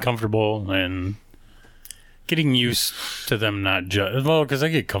just getting comfortable and getting used to them not judge. Well, because I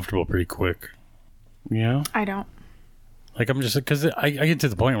get comfortable pretty quick. Yeah. I don't. Like I'm just because I get to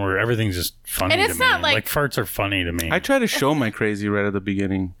the point where everything's just funny And to it's me. not like- farts are funny to me. I try to show my crazy right at the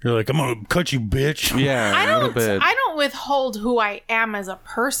beginning. You're like, I'm gonna cut you, bitch. Yeah, I a little don't. bit. I don't withhold who I am as a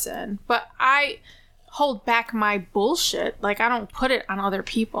person, but I hold back my bullshit. Like I don't put it on other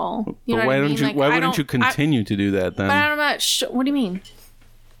people. You know But why what I don't mean? you? Like, Why I wouldn't you don't- continue to do that then? But I'm not. What do you mean?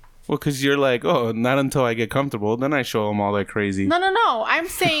 Well, because you're like, oh, not until I get comfortable, then I show them all that crazy. No. I'm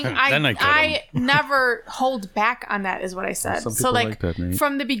saying Then I cut 'em. I never hold back on that. Is what I said. Some So people like, like that, Nate.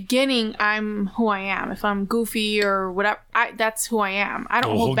 from the beginning, I'm who I am. If I'm goofy or whatever, that's who I am. I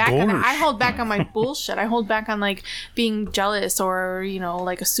don't Oh, hold back on that. gosh. I hold back on my bullshit. I hold back on like being jealous or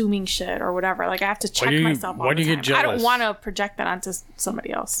like assuming shit or whatever. Like I have to check do you- myself. All why the do you get time. I don't jealous? want to project that onto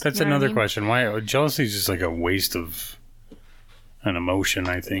somebody else. That's You know what I another mean? question. Why jealousy is just like a waste of an emotion.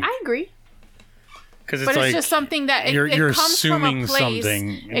 I think I agree. because But it's just something that it, you're it comes from a assuming place.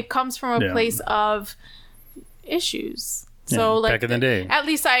 something. It comes from a Yeah. place of issues. Yeah, So like back in the day. at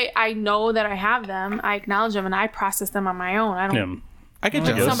least I know that I have them. I acknowledge them and I process them on my own. I don't Yeah. I get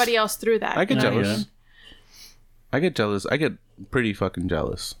put jealous. somebody else through that. I get you know what I jealous. mean? I get jealous. I get pretty fucking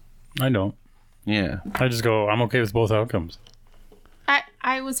jealous. I don't. Yeah. I just go. I'm okay with both outcomes.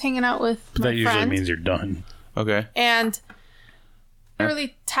 I was hanging out with But my that usually friend means you're done. Okay. and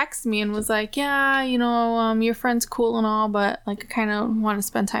literally texted me and was like, yeah, your friend's cool and all, but like I kind of want to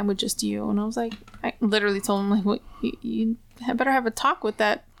spend time with just you. And I was like, I literally told him like, what, you better have a talk with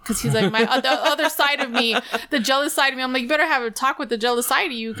that. Because he's like the other side of me, the jealous side of me. I'm like, you better have a talk with the jealous side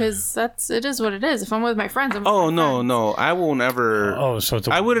of you because it is what it is. If I'm with my friends, I'm with Oh my no, friends. no, I won't ever. Oh, so it's.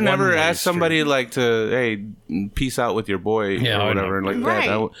 I wouldn't ever one-way ask street. somebody like to, hey, peace out with your boy Yeah, or I whatever know. like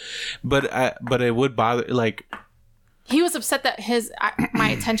Right. that. But it would bother like. He was upset that my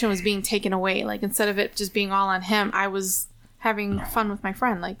attention was being taken away. Like instead of it just being all on him, I was having fun with my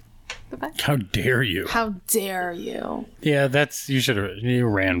friend. Like, How dare you? how dare you? Yeah, you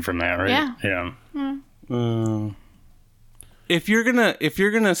ran from that, right? Yeah. Yeah. If you're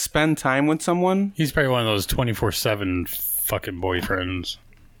gonna spend time with someone, He's probably one of those 24/7 fucking boyfriends.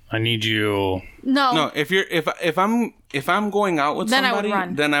 I need you. no. If I'm going out with Then I would somebody,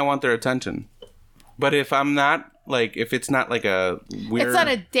 run. then I want their attention. But if I'm not, like, if it's not like a weird, It's not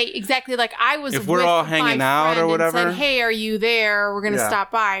a date exactly. Like I was. If we're with all my hanging out or friend and whatever. said, hey, are you there? We're gonna Yeah.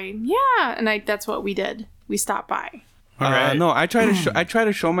 stop by. Yeah, and that's what we did. We stopped by. All right. No, I try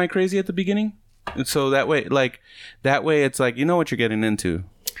to show my crazy at the beginning, and so that way it's like you know what you're getting into.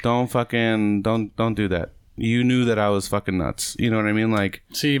 Don't do that. You knew that I was fucking nuts. You know what I mean? Like,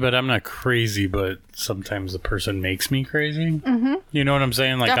 See, but I'm not crazy, but sometimes the person makes me crazy. Mm-hmm. You know what I'm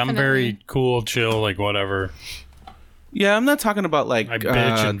saying? Like, I'm very Definitely. cool, chill, like, whatever. yeah, I'm not talking about like I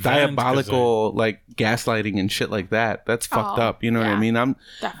bitch and vent 'cause diabolical like gaslighting and shit like that. That's fucked Oh, up. You know what I yeah. mean?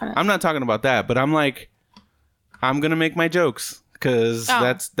 Definitely. I'm not talking about that, but I'm like, I'm gonna make my jokes because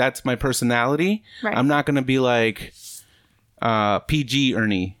Oh. that's my personality. Right. I'm not gonna be like PG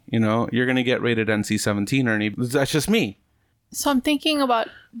Ernie. You know, you're gonna get rated NC-17 Ernie. That's just me. So I'm thinking about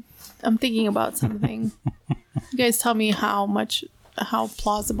something. You guys tell me how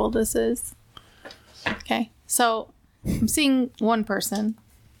plausible this is. Okay. So I'm seeing one person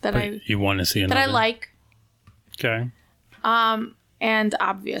that But you want to see another. I like, Okay. and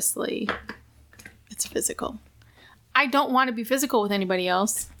obviously it's physical. I don't want to be physical with anybody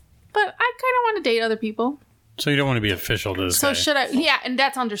else, but I kind of want to date other people. So you don't want to be official to this So guy. should I? Yeah, and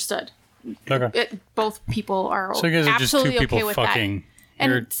that's understood. Okay. Both people are So you guys are just two absolutely people okay with fucking. that.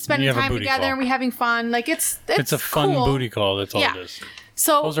 You're- And spending you have a time booty together call. and we having fun. Like it's It's a fun cool. booty call. That's all Yeah. it is.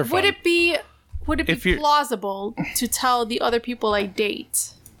 So Those are would fun. it be If you're- plausible to tell the other people I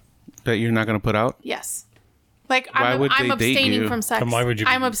date That you're not going to put out? Yes. Like Why would I'm they date abstaining you? from sex. Then why would you-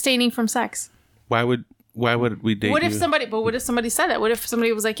 I'm abstaining from sex. Why would we date What you? if somebody? But what if somebody said that? What if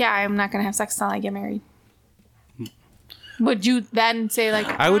somebody was like, "Yeah, I'm not gonna have sex until I get married"? Would you then say like,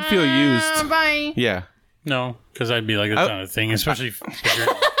 I would feel used. Bye. Yeah. No, because I'd be like, that's not a thing. Especially if you're,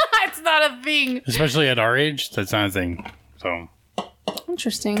 It's not a thing. especially at our age, that's not a thing. So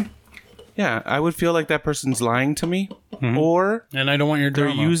Interesting. Yeah, I would feel like that person's lying to me, or and I don't want your they're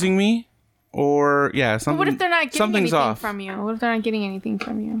drama. using or yeah, But something. what if they're not getting something's anything off. from you? What if they're not getting anything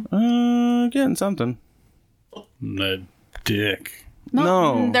from you? Getting something. The dick.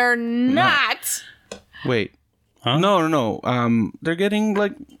 No. they're not. Wait. Huh? No. They're getting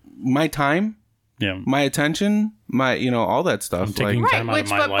like my time, Yeah. my attention, my all that stuff. I'm taking Like time out of Which,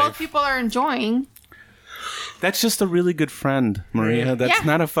 my but life. both people are enjoying. that's just a really good friend, Maria. That's Yeah.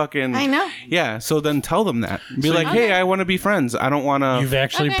 not a fucking. I know. Yeah. So then tell them that. Be So like, you- hey, I want to be friends. I don't want to. You've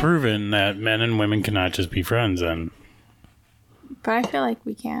actually Okay. proven that men and women cannot just be friends. And But I feel like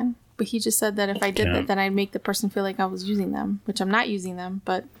we can. But he just said that if I did Yeah. that, then I'd make the person feel like I was using them, which I'm not using them.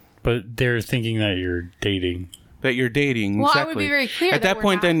 But they're thinking that you're dating. That you're dating. Well, I exactly. would be very clear At that that we're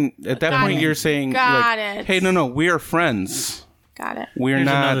point, not. then at that Got point, it. you're saying, Got like, it. hey, no, we are friends. got it. We're Here's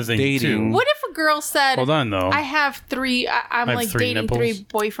not another thing, dating. too. What if a girl said, Hold on, though. I have three, I'm I have like three dating nipples. 3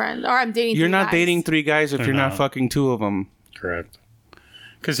 boyfriends, or I'm dating You're 3 not guys. dating 3 guys if They're you're not not. fucking 2 of them. Correct.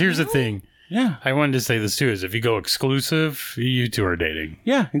 Because here's the thing. Yeah. I wanted to say this too: is if you go exclusive, you two are dating.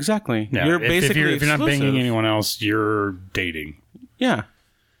 Yeah, exactly. Yeah, You're if basically if you're not exclusive. banging anyone else, you're dating. Yeah.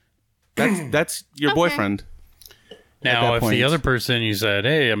 That's your Okay. boyfriend. Now, that if point. the other person you said,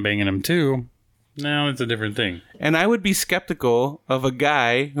 "Hey, I'm banging him too," now it's a different thing. And I would be skeptical of a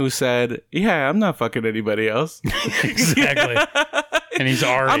guy who said, "Yeah, I'm not fucking anybody else. Exactly. And he's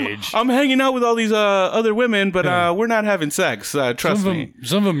our age. I'm hanging out with all these other women, but we're not having sex. Trust me."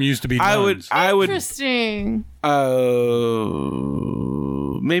 Some of them used to be. I would. Interesting.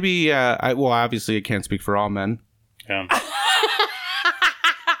 Maybe. Well, obviously, I can't speak for all men. Yeah.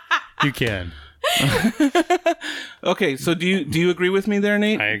 You can. Okay, so do you agree with me there,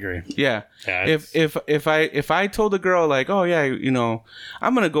 Nate? I agree. Yeah. Yeah, If I told a girl like, oh yeah,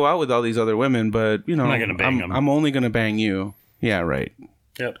 I'm gonna go out with all these other women, but I'm not gonna bang them. I'm only gonna bang you. Yeah, right.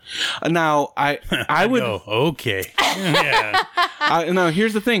 Yep. Now I would. Go, okay. Yeah. No,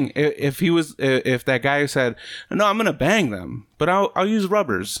 here's the thing. If that guy said, no, I'm gonna bang them, but I'll use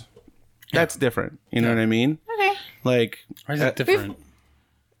rubbers. That's different. You know what I mean? Okay. Like, Why is that different?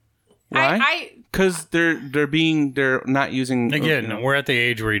 why? Because they're not using. Again, we're at the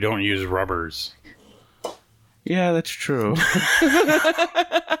age where you don't use rubbers. Yeah, that's true.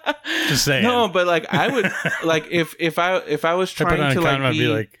 Just saying. No, but like I would like if I was I put on trying a to condom, like I'd be, be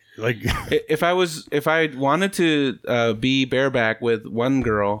like if I wanted to be bareback with one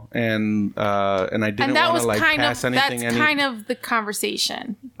girl and I didn't And that want was to like kind pass of anything that's kind of the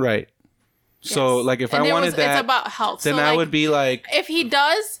conversation. right. So Yes. like if And I it wanted was, that, it's about health. then so, I like, would be like, if he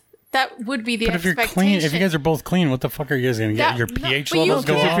does, that would be the but if you're expectation. clean, if you guys are both clean, what the fuck are you guys gonna get? That- Your no, pH but you levels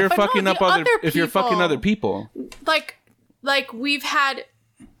go can't- if off? you're but no, fucking the up other, other if you're fucking people- other people, like we've had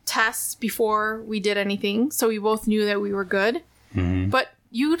tests before we did anything, so we both knew that we were good. Mm-hmm. But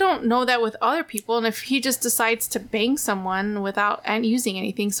you don't know that with other people, and if he just decides to bang someone without and using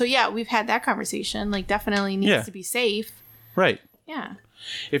anything, so yeah, we've had that conversation. Like, definitely needs Yeah. to be safe. right? Yeah.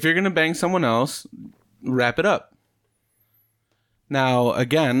 If you're gonna bang someone else, wrap it up. Now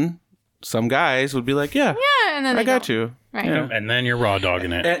again, some guys would be like, yeah, Yeah, and then I they got don't. you. Right. Yeah. And then you're raw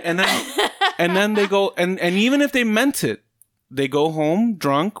dogging it. And then they go and even if they meant it, they go home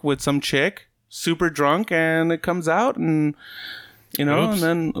drunk with some chick, super drunk, and it comes out and Oops. and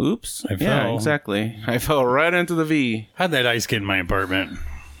then oops. I Yeah, fell. exactly. I fell right into the V How'd that ice get in my apartment?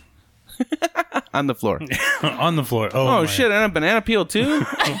 on the floor. On the floor. Oh, Oh my- shit, and a banana peel too?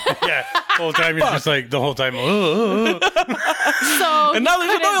 Yeah. The whole time you're just like the whole time. "Oh, oh, oh." So And now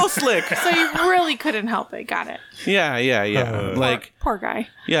there's an couldn't- oil slick. So you really couldn't help it. Got it. Yeah. Like Poor guy.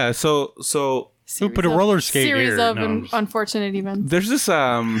 yeah, so Who put a roller skate series here? of No. unfortunate events. there's this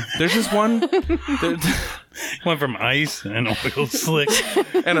one there- Went from ice and oil slick,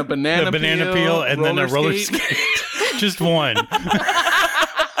 and a banana a banana peel, and then a roller skate. Just one.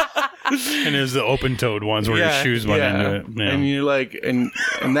 And there's the open-toed ones where your shoes went into it. Yeah. And you're like, and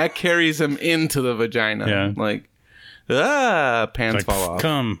that carries him into the vagina. Yeah. Like, pants Like, fall off.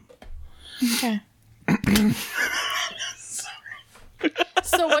 come. Okay.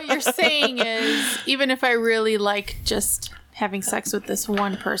 So what you're saying is, even if I really like just having sex with this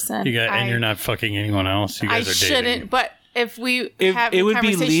one person, And you're not fucking anyone else. You I guys are shouldn't. dating. But if we If have it a would be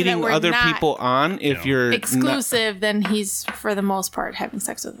conversation leading that we're other not people on, if you're exclusive, then he's for the most part having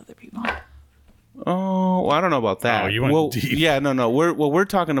sex with other people. Oh, well, I don't know about that. Oh, you went deep. Yeah, no. What we're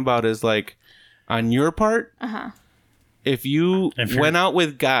talking about is like on your part. If you went out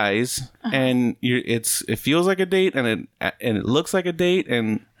with guys and it feels like a date and it looks like a date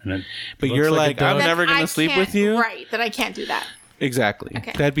but you're like I'm Then never gonna I sleep can't- with you. Right, that I can't do that. Exactly.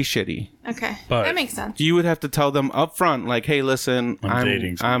 Okay. That'd be shitty. Okay, But- that makes sense. You would have to tell them up front, like, hey, listen,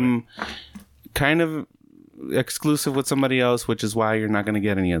 dating I'm kind of exclusive with somebody else, which is why you're not going to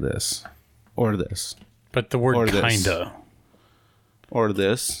get any of this. Or this. But the word Or this. kinda. Or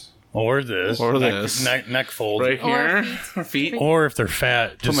this. Or this. Or neck, this. Neck fold. Right Or here. Feet. Or if they're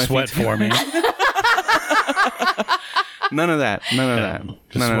fat, just my sweat feet- for me. None of that. None of that.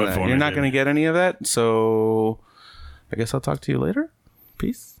 just None of sweat that. for You're me, not going to baby. get any of that. So I guess I'll talk to you later.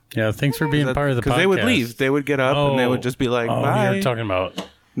 Peace. Yeah, thanks for being part of the podcast. Because they would leave. They would get up and they would just be like, bye. You're talking about...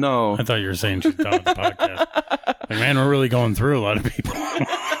 No. I thought you were saying she's done with the podcast. Like, man, we're really going through a lot of people.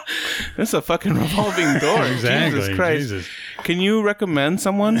 It's a fucking revolving door. Exactly. Jesus Christ. Jesus. Can you recommend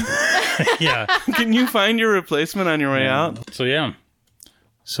someone? Yeah. Can you find your replacement on your way out? So, yeah.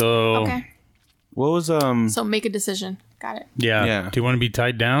 So, Okay, What was so make a decision. Got it. yeah. Yeah. Do you want to be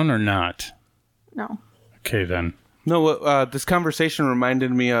tied down or not? No. Okay, then. no? This conversation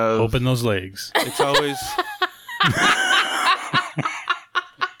reminded me of. Open those legs. It's always.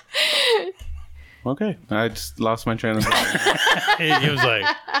 Okay, I just lost my train of thought. He was like,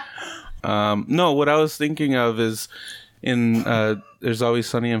 No, what I was thinking of is in There's Always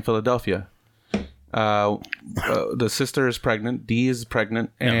Sunny in Philadelphia. The sister is pregnant. Dee is pregnant,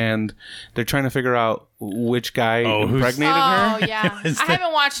 and they're trying to figure out which guy who's- impregnated her. Oh yeah, I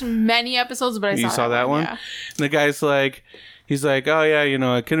haven't watched many episodes, but I You saw that one? Yeah. And the guy's like, he's like, oh yeah,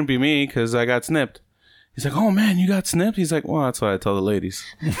 it couldn't be me because I got snipped. He's like, oh man, you got snipped? He's like, well, that's what I tell the ladies.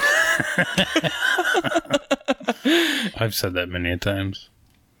 I've said that many times.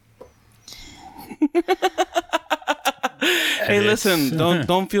 Hey, listen,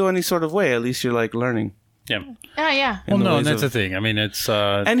 don't feel any sort of way. At least you're like learning. Yeah. Yeah. Well, the no, ways and that's of- the thing. I mean, it's...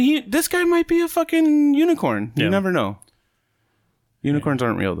 And this guy might be a fucking unicorn. You Yeah. never know. Unicorns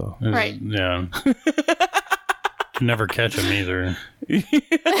aren't real though. Right. Yeah. Can never catch him either.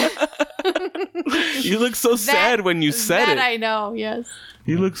 You look so sad when you said that it. I know. Yes.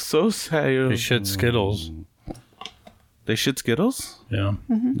 You look so sad. They shit Skittles. They shit Skittles? Yeah.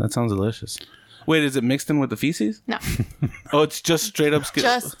 That sounds delicious. Wait, is it mixed in with the feces? No. Oh, it's just straight up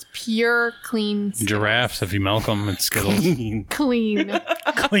Skittles. Just pure clean. Giraffes, if you milk them, it's Skittles. Clean.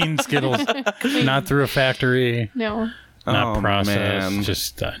 Clean Skittles. Not through a factory. No. Not Oh, processed. man.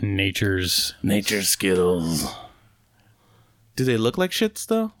 Just nature's... Nature Skittles. Do they look like shits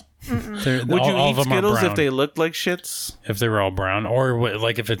though? Would Would you eat Skittles if they looked like shits? If they were all brown, or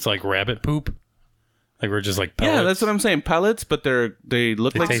like if it's like rabbit poop, like we're just like pellets. Yeah, that's what I'm saying. Pellets, but they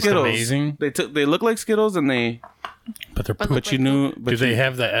look like taste Skittles. amazing. They look like Skittles, and But they're poop. but you knew. But Do they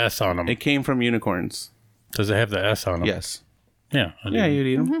have the S on them? It came from unicorns. Does it have the S on them? Yes. Yeah. I do. Yeah, you'd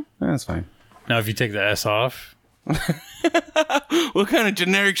eat them. That's fine. Now, if you take the S off, What kind of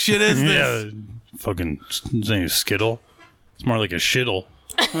generic shit is this? yeah, fucking his name is Skittle. It's more like a shittle.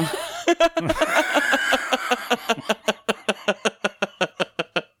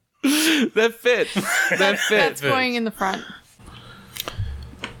 That fits. That fits. That's going in the front.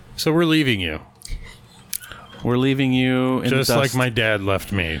 So we're leaving you, We're leaving you in just the like dust. my dad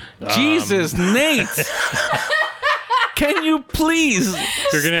left me. Jesus, Nate. Can you please?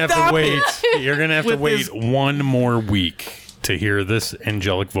 You're gonna have Stop to wait. it. You're gonna have to With wait this- one more week to hear this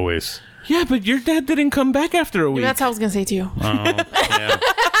angelic voice. Yeah, but your dad didn't come back after a week. That's how I was gonna say to you. Yeah.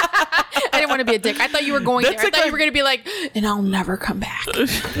 I didn't want to be a dick. I thought you were going That's there. I like thought a- you were gonna be like, and I'll never come back.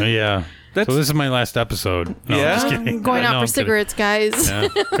 Yeah. So this is my last episode. No, Yeah? I'm just I'm kidding. going No, out I'm for kidding. cigarettes, guys. Yeah.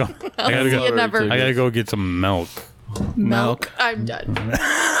 Go. I gotta See you go. never. I gotta go get some milk. Milk. I'm done.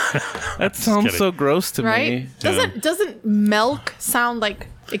 That sounds kidding. so gross to Right? me. Doesn't milk sound like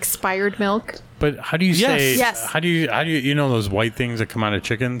expired milk? But how do you Yes. say? Yes. How do you know those white things that come out of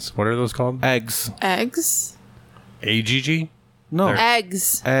chickens? What are those called? Eggs. Eggs. AGG. No.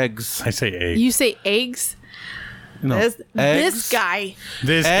 Eggs. Eggs. I say egg. You say eggs? No. This Eggs guy.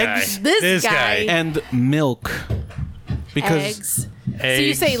 This Eggs. guy. This guy. and milk. Because Eggs. So you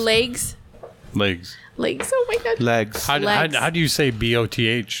Eggs. say legs? legs. Legs. Oh my god. legs. Legs. How do you say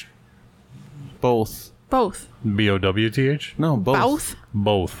BOTH? Both. Both. BOWTH? No, both. Both.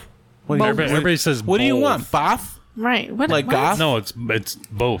 Both. What do you- Both. Everybody says. What do you both. want? Bath? Right. What? Like what? goth? No, it's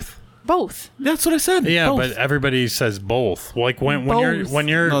both. Both. That's what I said. Yeah, Both. but everybody says both. Like when Both.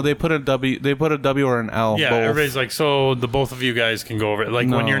 you're No, they put a W. They put a W or an L. yeah, both. everybody's like, so the both of you guys can go over it. Like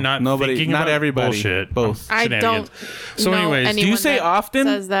when No, you're not nobody- thinking not about everybody. bullshit. Both. I shenanigans. don't. So know anyways, do anyone you say that often?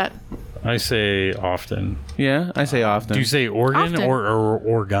 Says that. I say often. Yeah, I say often. Do you say organ Often. or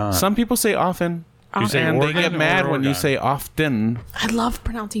organ? Some people say often. You say And they organ get or mad when you organ? say often. I love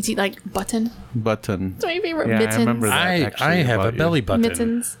pronouncing T like button. Button. It's my favorite. Yeah, I Mittens. remember that. I actually have a about you. belly button.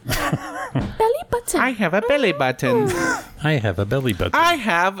 Mittens. Belly button. I have a belly button. I have a belly button. I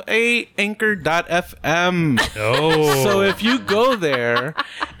have a anchor.fm. Oh, So if you go there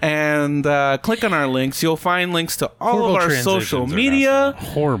and click on our links, you'll find links to all horrible of our social transitions are media. awesome.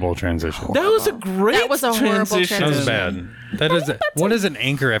 Horrible transition. That was a great That was a horrible transition. That was transition. bad. That is. What does an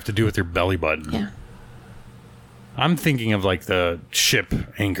anchor have to do with your belly button? Yeah. I'm thinking of like the ship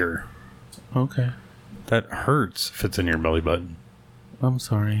anchor. Okay. That hurts if it's in your belly button. I'm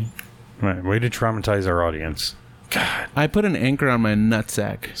sorry. Right, way to traumatize our audience. God, I put an anchor on my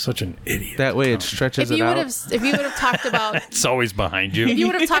nutsack. such an idiot. That way it stretches If you it would out. have, if you would have talked about, It's always behind you. if you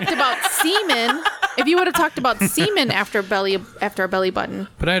would have talked about semen, if you would have talked about semen after a belly button,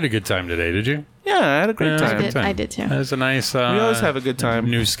 But I had a good time today. Did you? Yeah, I had a great Yeah, I time. did. I did too. It was a nice. We always have a good time.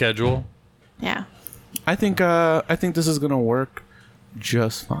 New schedule. Yeah. I think this is gonna work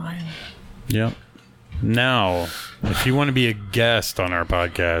just fine. Yep. Now, if you want to be a guest on our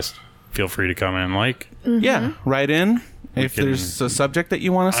podcast, feel free to come in. Like, Yeah, write in if can- there's a subject that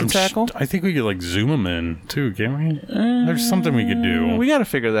you want us to tackle. I think we could like zoom them in too, can't we? There's something we could do. We got to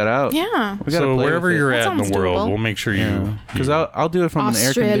figure that out. Yeah. We gotta So play wherever with it. you're That at in the sounds world, doable. we'll make sure you, Because I'll do it from an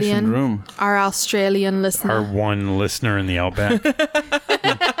air conditioned Australian. room. Our Australian listener. our one listener in the outback.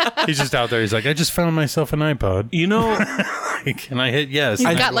 He's just out there. He's like, I just found myself an iPod. You know, Can I hit yes? He's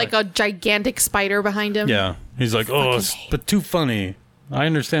And got I'm like a gigantic spider behind him. yeah. He's like, oh, it's but too funny. I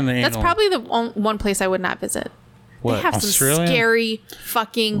understand the That's anal. probably the one place I would not visit. what? They have Australia? some scary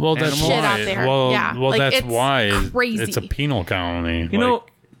fucking well, that's shit why. out there. Well, yeah. well, Like, that's it's why crazy. it's a penal colony. You know,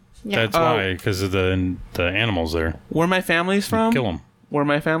 Yeah. that's why because of the animals there. where my family's from? Kill them. Where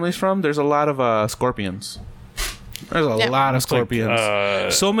my family's from, there's a lot of scorpions. There's a Yeah. lot of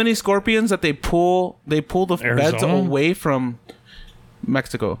scorpions. So many scorpions that they pull the beds Arizona? away from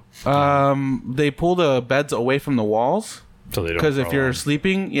Mexico. They pull the beds away from the walls So they don't. because if crawl you're on.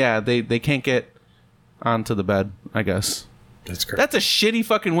 sleeping, yeah, they can't get onto the bed. I guess that's great. that's a shitty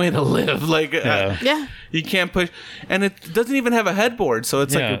fucking way to live. Like, Yeah. yeah. you can't push, and it doesn't even have a headboard, so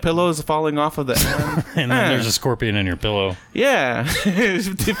it's like Yeah. your pillow is falling off of the end. And then there's a scorpion in your pillow. Yeah,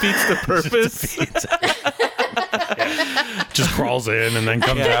 it defeats the purpose. Just crawls in and then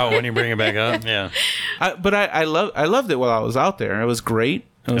comes out when you bring it back up. Yeah. But I loved it while I was out there. It was great.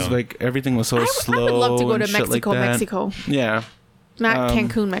 It was Yeah. like everything was so I slow. would love to go and to shit like Mexico, that. Mexico. Yeah, Not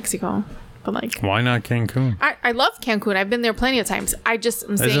Cancun, Mexico. But like, Why not Cancun? I love Cancun. I've been there plenty of times. I'm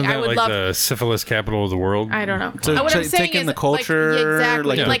Isn't saying I that would like love. the syphilis capital of the world? I don't know. So What I'm ta- saying taking is the culture, like,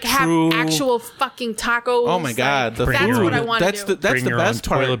 exactly, like like, the have true- actual fucking tacos. Oh my god, the like, Bring that's your what I own- want to That's do. the Bring your best own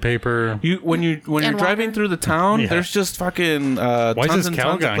part. toilet paper. When you're And driving water. through the town, Yeah. there's just fucking is tons this and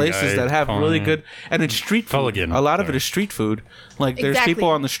tons of Calgon places guy that have calling really me? good, and it's street food. Culligan, A lot of it sorry. is street food. Like there's Exactly. people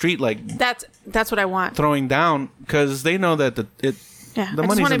on the street like That's what I want. throwing down because they know that Yeah, the I money's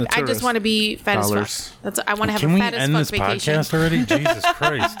just in wanna, the I just tourist want to be fat as dollars. fuck. That's I want to have Can a we fat as end fuck this vacation. podcast already? Jesus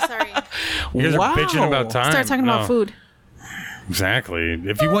Christ. Sorry. You guys Wow. are bitching about time. Start talking about No. food. Exactly.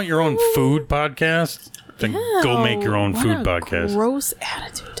 If you want your own food podcast, then go make your own What food a podcast. Gross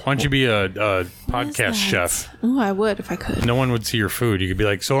attitude. Why don't you be a podcast that? chef? Oh, I would if I could. No one would see your food. You could be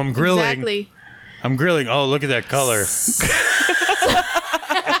like, so I'm grilling. Exactly. I'm grilling. Oh, look at that color.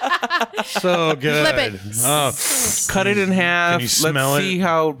 So good. Flip it. Oh, cut it in half. Can you smell Let's it? see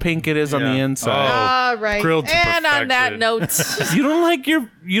how pink it is on the Yeah. inside. All right. grilled to And on that perfection. note, You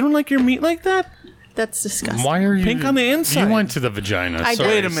don't like your meat like that? that's disgusting. why are you Pink on the inside. You went to the vagina. I Sorry.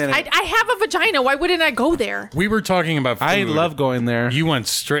 did. Wait a minute. I have a vagina. Why wouldn't I go there? We were talking about food. I love going there. You went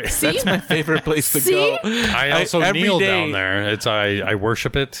straight. That's my favorite place to See? go. I also every kneel day- down there. It's I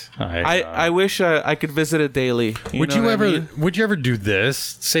worship it. I wish I could visit it daily. Would know you what I ever mean? would you ever do this?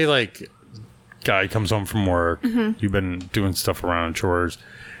 Say like guy comes home from work, Mm-hmm. you've been doing stuff around chores,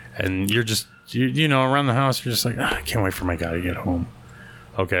 and you're just you know around the house, you're just like, I can't wait for my guy to get home.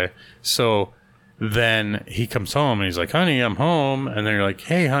 Okay. So then he comes home and he's like, honey, I'm home, and then you're like,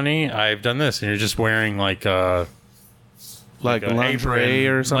 hey honey, I've done this, and you're just wearing like a like an lingerie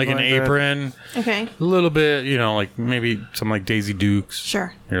apron, or something like an that? apron, Okay. a little bit, you know, like maybe some like Daisy Dukes.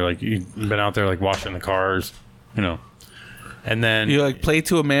 Sure. You're like you've been out there like washing the cars, you know. And then You like play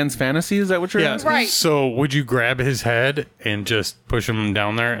to a man's fantasy? Is that what you're yeah. asking? Right. So would you grab his head and just push him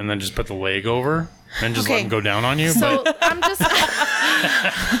down there, and then just put the leg over and just let Okay. him go down on you? So I'm just,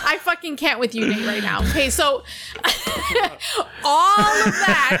 I fucking can't with you, Nate, right now. Okay, so all of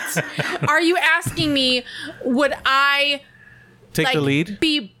that, are you asking me, would I Take like the lead.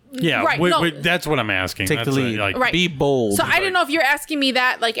 be yeah, right? wait, no. wait, that's what I'm asking. Take That's the lead. Like, Right. Be bold. So I didn't know if you're asking me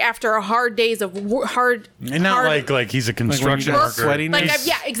that like after a hard days of hard, and not hard, like he's a construction got worker. sweatiness. like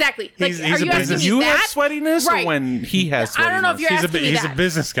yeah, exactly. Like, He's are a you asking business- me you have that? sweatiness, Right. or when he has sweatiness? I don't know if you're He's asking me he's a that.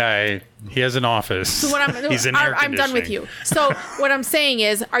 business guy. He has an office. So what he's in air I'm done with conditioning. you. So what I'm saying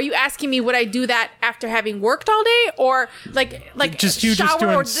is, are you asking me would I do that after having worked all day, or like Just you shower, just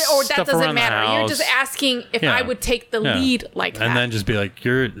doing or that stuff doesn't around the matter? You're just house. asking if Yeah. I would take the Yeah. lead like that. And then just be like,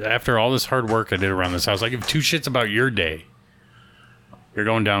 you're after all this hard work I did around this house, I give two shits about your day. You're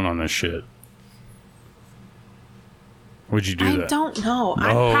going down on this shit. Would you do I that? don't know.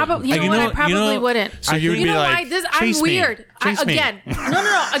 No. I probably, you know what? I probably wouldn't. So you would You be know like, why? I'm "Chase me. weird. Chase me." Again,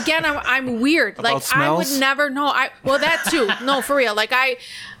 no. Again, I'm weird. Like I smells? would never know. Well, that too. No, for real. Like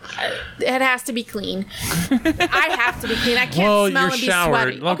it has to be clean. I have to be clean. I can't Well, smell you're and be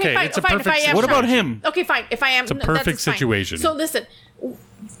showered. sweaty. Okay, fine, it's a fine, perfect if I am What about showered. him? Okay, fine. If I am, It's a perfect situation. So listen,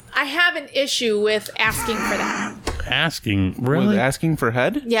 I have an issue with asking for that. Asking With really? asking for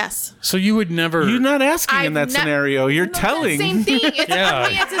head? Yes. So you would never? You're not asking in I've that ne- scenario. You're No, telling. Same thing. It's, Yeah.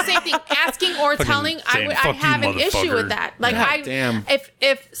 to me, it's the same thing. Asking or telling, I saying, I "Fuck you, have an issue motherfucker." with that. Like God damn.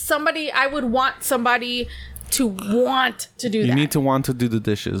 if somebody, I would want somebody to want to do You that. need to want to do the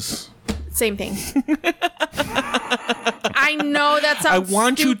dishes. Same thing. I know that I sounds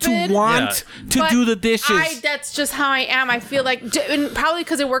want you to stupid, want to but do the dishes. that's just how I am. I feel like, and probably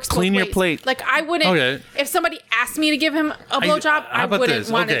because it works both Clean your ways. plate. Like I wouldn't. Okay. If somebody asked me to give him a blowjob, how I about wouldn't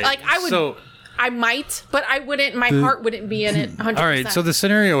this? want it. Okay, Like I would. so- I might, but I wouldn't. My heart wouldn't be in it. 100%. All right, so the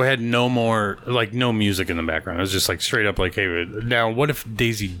scenario had no more, like, no music in the background. It was just like straight up, like, hey, now what if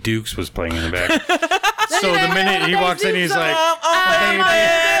Daisy Dukes was playing in the back? So the minute he walks in, he's like,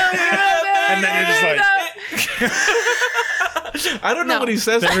 and then you're just like, I don't know No. what he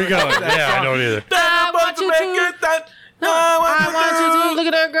says. there we go. Yeah, I don't either. I want you to. I want you to look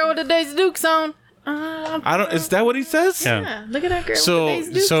at that girl with the Daisy Dukes on. I don't. Is that what he says? Yeah. Yeah, look at that girl with the So,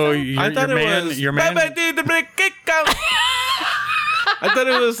 Daisy Dukes so on. your, I thought your it man, was. your man, I thought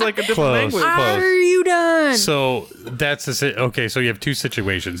it was like a different Close. language. Are you done? so that's okay. So you have two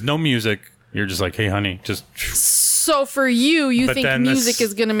situations. No music. You're just like, hey, honey, just. So for you, you But think then music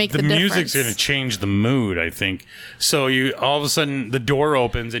is going to make the difference? music's going to change the mood, I think. So you all of a sudden the door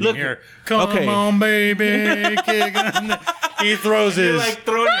opens and Look, you hear, "Come okay. on, baby!" kick on." He throws his like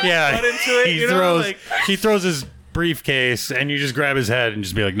throwing your yeah. butt into it, He you know, throws like- he throws his briefcase and you just grab his head and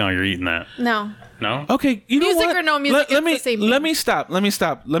just be like, "No, you're eating that." No. No. Okay, you know Music what? or no music, Let it's me the same thing. let me stop. Let me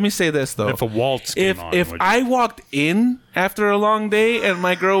stop. Let me say this though. If a waltz came on, if would you? I walked in after a long day and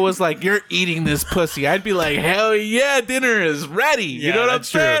my girl was like, "You're eating this pussy," I'd be like, "Hell yeah, dinner is ready." You Yeah, know what I'm that's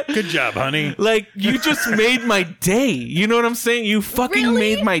true. saying? Good job, honey. Like you just made my day. You know what I'm saying? You fucking Really?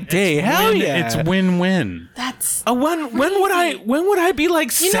 made my day. Hell yeah! It's win-win. That's when would I be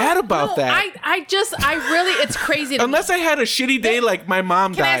like You know, sad about no, that? I really, it's crazy. To Unless I had a shitty day, like my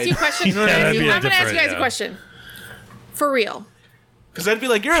mom Can I died. ask you a question? Yeah, that'd be I'm going to ask you guys different, a question. For real. Because I'd be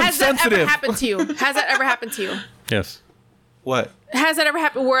like, "You're Has that insensitive." ever happened to you? Has that ever happened to you? Yes. What? Has that ever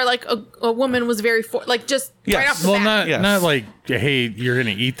happened where like a woman was very like just right Yes. off the Well, bat? not Yes. not like, hey, you're gonna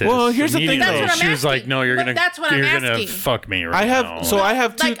eat this. Well, here's the thing, immediately. though. That's what I'm She was like, asking. no, you're But gonna that's what I'm you're gonna asking. fuck me right I have now. so I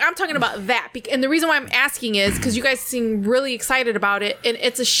have two. Like I'm talking about that, and the reason why I'm asking is because you guys seem really excited about it, and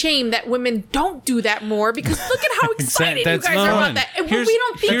it's a shame that women don't do that more. Because look at how excited you that's guys are fun. about that, and Here's- we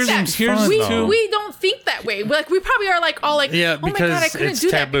don't think here's- that. here's we fun, though. we don't think that way. Like we probably are like all like, Yeah, oh my god, I because couldn't it's do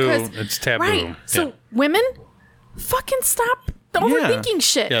taboo. that because It's taboo. Right. So Yeah. women, fucking stop overthinking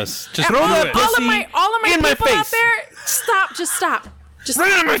shit. Yes, just And throw all, that all of pussy my in my people out face. there, stop. Just stop. Just right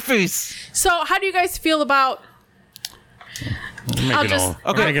stop. on my face. So how do you guys feel about? I'll just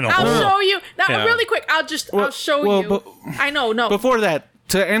I'll show you now. Yeah. Really quick, I'll show well, you. but- I know, no. Before that,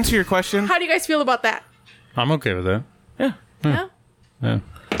 to answer your question, How do you guys feel about that? I'm okay with that. yeah. Yeah. Yeah.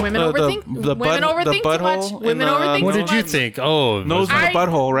 Women overthink. Women overthink too much. Women overthink What too did you much. think? Oh, Nose in the I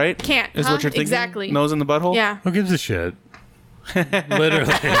butthole, right? can't, Is huh? what you're thinking? Exactly. Nose in the butthole? Yeah. who gives a shit? Literally.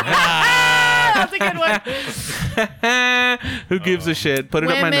 That's a good one. Who gives a shit? Put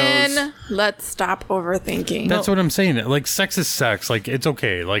it up my nose. Women, let's stop overthinking. That's what I'm saying. Like, sex is sex. Like, it's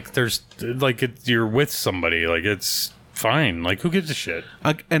okay. Like, there's like you're with somebody. Like, it's fine. Like, who gives a shit?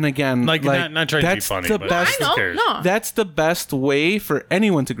 And again, Like, not trying to be that's funny, the but best. who I know. cares? No. That's the best way for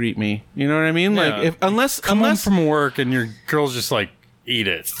anyone to greet me. You know what I mean? Yeah. Like, unless Come from work and your girl's just like, eat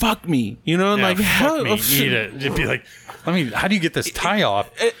it. fuck me, you know, Yeah, like fuck hell, me, eat it. You'd be like, how do you get this tie off?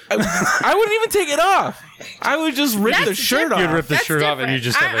 I wouldn't even take it off. I would just rip That's the shirt different. off. You'd rip the That's shirt off and you different.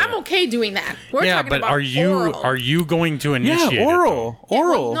 just have I'm okay doing that. We're yeah, talking but about are you oral. going to initiate Yeah, it, oral, though? Yeah, well,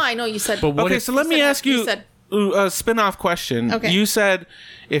 oral. no, I know you said. But what Okay, if, so let me said- ask you you said- a spin-off question. Okay. You said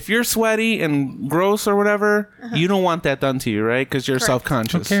if you're sweaty and gross or whatever, you don't want that done to you, right? Because you're Correct.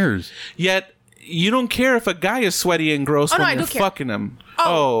 self-conscious. who cares? Yet you don't care if a guy is sweaty and gross Oh, no, when I you're do care. fucking him.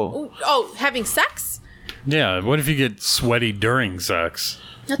 Oh, having sex? Yeah, what if you get sweaty during sex?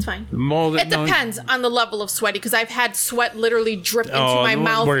 That's fine. Well, It depends on the level of sweaty because I've had sweat literally drip into my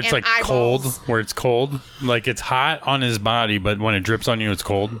mouth where it's and like eyeballs. cold, where it's cold, like it's hot on his body, but when it drips on you, it's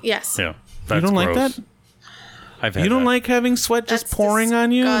cold. Yes. Yeah, that's You don't like gross. that? I've had You don't that. like having sweat just That's pouring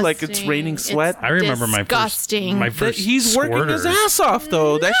on you like it's disgusting. raining sweat? It's I remember disgusting. my That first. he's working his squirters. ass off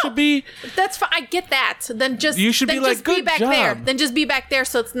though. That should be That's fine. I get that. Then just You should then be like, just be "Good back there. job." Then just be back there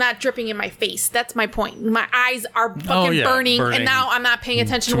so it's not dripping in my face. That's my point. My eyes are fucking Oh, yeah, burning, burning. and now I'm not paying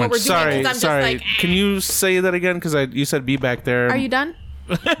attention to Too what we're much- doing sorry, because I'm sorry. just like. Can you say that again? Because you said be back there. Are you done?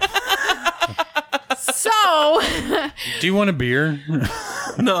 So, Do you want a beer?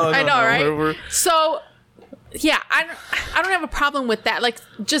 No, I know, right? We're- so yeah, I don't have a problem with that. Like,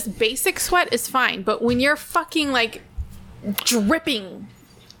 just basic sweat is fine, but when you're fucking like dripping,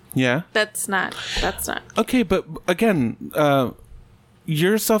 yeah. that's not. Okay, but again,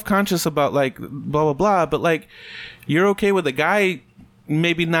 you're self-conscious about like blah blah blah, but like you're okay with a guy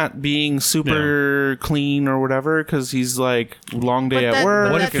maybe not being super clean or whatever because he's like long day at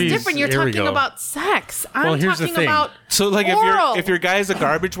work. What That's if he's- different. You're here we talking go. about sex. I'm Well, here's the talking thing. about So like oral. if your guy's a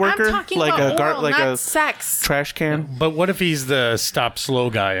garbage worker, I'm talking like about a oral, like not a sex. trash can. But what if he's the stop slow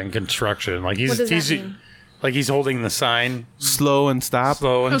guy in construction? Like What does that he's mean? like he's holding the sign Slow and stop.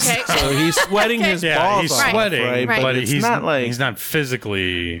 slow and Okay. So he's sweating his yeah, balls he's off, sweating, right? Right. but it's he's not like he's not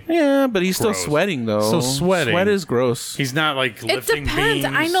physically. yeah, but he's still Gross. sweating though. Still sweating. Sweat is gross. He's not like It lifting depends.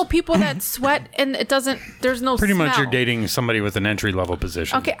 beams. I know people that sweat and it doesn't. There's no Pretty much smell. you're dating somebody with an entry level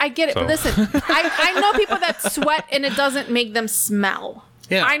position. Okay, I get it. So- But listen, I know people that sweat and it doesn't make them smell.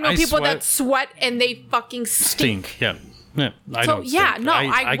 Yeah, I know I people sweat. that sweat and they fucking stink. Stink. Yeah. Yeah. I So don't yeah, stink. no,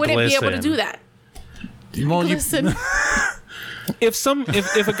 I wouldn't be able to glisten. do that. Well, you, Listen,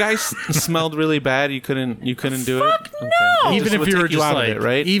 If a guy smelled really bad, you couldn't do it. Fuck no! Okay. even Just if would you were take just out of like, it,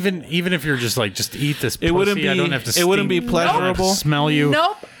 right? even if you're just like, just eat this. It wouldn't pussy, I be- don't have to. it wouldn't be stink, I don't have to pleasurable. Smell you.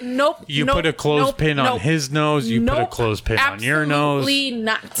 nope. You nope, put a clothespin nope, on nope, his nose. You put a nope, clothespin on your nose. Absolutely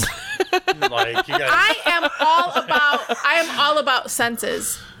not. Like you got. I am all about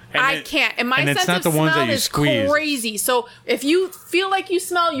senses. And I it- can't. And my and it's sense not of the ones smell that you is squeeze. crazy. So if you feel like you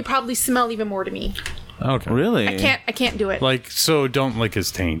smell, you probably smell even more to me. Okay. Really? I can't do it. Like, so don't lick his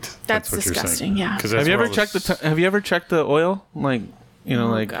taint. That's what disgusting, You're saying. yeah. 'Cause Have that's you where ever all checked this- Have you ever checked the oil? Like oh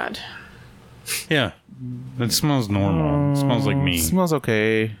like God. Yeah. It smells normal. It smells like me. it smells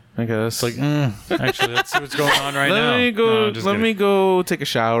okay. I guess. Like, actually, let's see what's going on right now. let me go. No, just let kidding. me go take a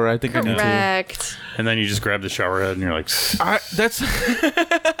shower. I think I need to. Correct. And then you just grab the shower head and you're like, That's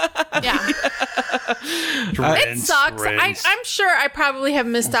Yeah. It rinse, sucks. rinse. I'm sure I probably have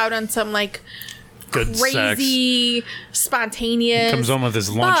missed out on some like Good sex. crazy, spontaneous. Comes home with his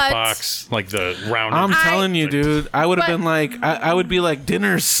but- lunchbox, like the round. I'm telling you, dude. I would have But- been like, I would be like,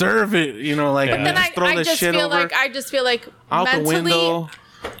 dinner, serve it. You know, like, But and Then just throw I this just shit feel over like out the mentally, window.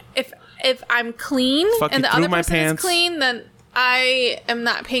 if I'm clean Fucking and the through other my person is pants. clean, then I am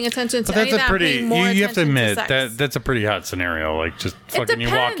not paying attention to But that's any of a that. I'm pretty. paying more You have to attention admit sex. that's a pretty hot scenario. Like, just It fucking, you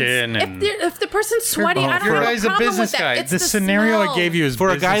walk depends. in and. if the person's sweaty, I don't Your have guy's a a problem business with that. guy. It's The scenario smell. I gave you is For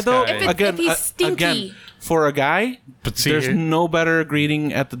a business guy, though, guy. If it- again, he's stinky. again, for a guy, But see, there's no better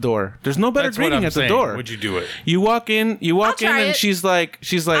greeting at the door. There's no better that's what greeting I'm at the saying. door. Would you do it? You walk in, try and it. she's like,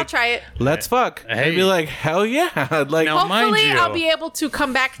 I'll try it. let's fuck. Hey. I'd be like, hell yeah. Like, Now, mind Hopefully, you- I'll be able to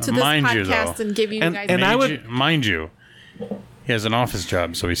come back to this Mind you, podcast though. and give you And- guys. and I would- mind you, he has an office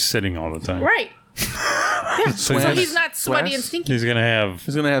job, so he's sitting all the time. right. So Swass? he's not sweaty and Swass? stinky. He's gonna have.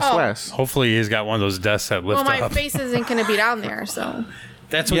 he's gonna have Oh. swass. Hopefully, he's got one of those desks that lift Well, my up. face isn't going to be down there, so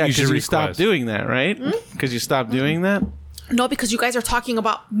That's what Yeah, you because should you stopped request. doing that, right? Hmm? Because you stopped doing that. no, because you guys are talking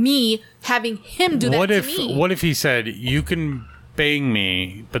about me having him do that What to if? me. What if he said, "You can bang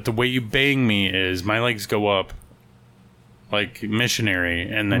me, but the way you bang me is my legs go up, like missionary,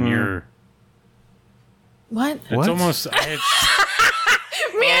 and then you're." What? It's almost. It's,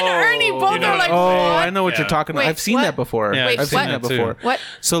 Me and Ernie both know are what like, I'm Oh, saying? what? I know what you're Yeah. talking about. Wait, I've seen what? that before. Yeah, Wait, I've seen what? that Too. before. What?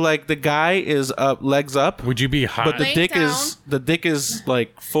 So like the guy is up, legs up, Would you be hot? but the Laying dick is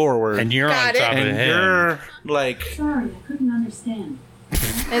like forward, and you're Got on it. top of and him. you're like, Sorry, I couldn't understand.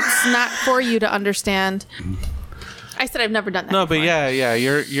 It's not for you to understand. I said I've never done that. no, but before. yeah,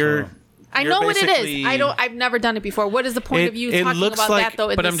 you're. I you're know what it basically- is. I've never done it before. What is the point It- of you it talking looks about like- that though?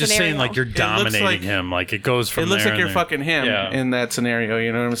 In But this I'm just scenario? saying, like, you're dominating like- him. Like, it goes from It looks there like you're and there. fucking him Yeah. in that scenario.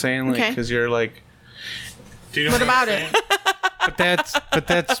 You know what I'm saying? Like, Okay. because you're like, Do you know What about it? But that's I'm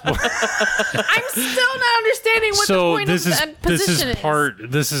still not understanding what so the point this of is that this position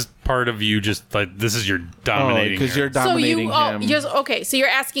is this is part of you just like this is your dominating because you're her. So dominating you, him. okay. So you're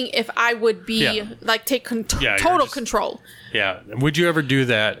asking if I would be Yeah. like take Yeah, you're total just- control Yeah. Would you ever do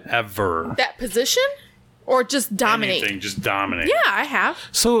that ever? that position, or just dominate? Anything, just dominate. Yeah, I have.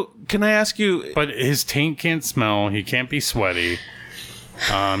 So can I ask you? But his taint can't smell. He can't be sweaty.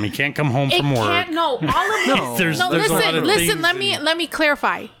 He can't come home It from work. can't. No, all of those. No. There's No, a lot listen, of listen. things Let me in- let me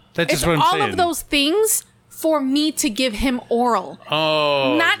clarify. That's It's just what I'm all saying. of those things for me to give him oral,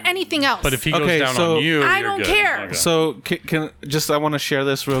 Oh. not anything else. But if he goes Okay, down so- on you, I you're don't good. care. Okay. So can just I want to share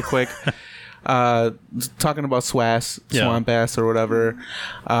this real quick. Talking about Yeah. swamp ass or whatever.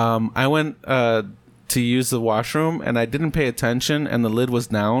 I went to use the washroom and I didn't pay attention and the lid was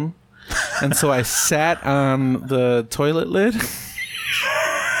down, and so I sat on the toilet lid.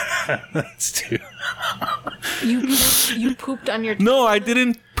 That's too. you pooped on your. No, I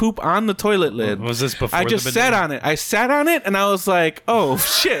didn't poop on the toilet lid. Was this before I the just bidet? sat on it. I sat on it and I was like, "Oh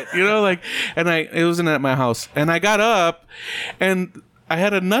shit," you know, like, and it wasn't at my house. And I got up, and I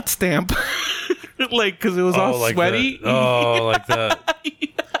had a nut stamp, like because it was all like sweaty. that. Oh, like that.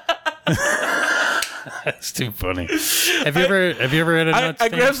 That's too funny. Have you ever had a nut I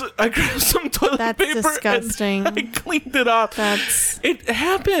stamp? grabbed some toilet That's paper. disgusting. And I cleaned it off. That's It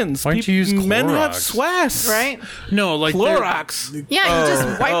happens. Why don't you use Men have Clorox? swass, right. No, like Clorox. Yeah, you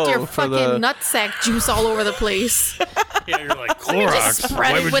just wiped your for the- fucking nutsack juice all over the place. Yeah, you're like Just Clorox.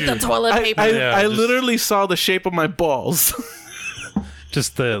 spread Why it would with you? the toilet I, paper. I, Yeah, I just- literally saw the shape of my balls.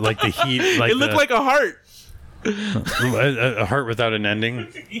 Just the heat. Like It looked like a heart. a heart without an ending.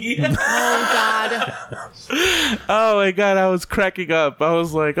 Oh God. Oh my god, I was cracking up. I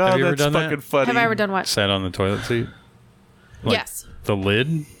was like, Have "Oh, you ever that's done that? fucking funny." Have I ever done what? Sat on the toilet seat. Like Yes. The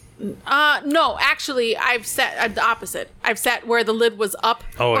lid. No, actually, I've sat the opposite. I've sat where the lid was up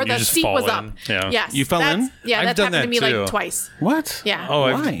Oh, or and you the just seat fall was in. up. Yeah. Yes. You fell that's- in? Yeah, I've that's done happened to that me too. like twice. What? Yeah. Oh,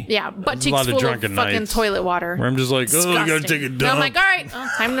 Why? Yeah, butt a cheeks lot of full of drunken fucking nights. toilet water. Where I'm just like, oh, I gotta Disgusting. take a And dump. I'm like, all right,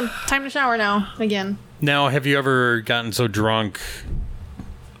 time to shower now again. Now, have you ever gotten so drunk,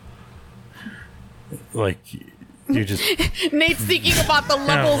 like you just Nate's thinking about the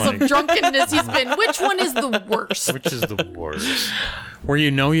levels like- of drunkenness he's been. Which one is the worst? which is the worst? Where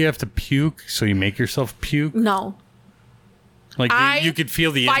you know you have to puke, so you make yourself puke. No. Like I you could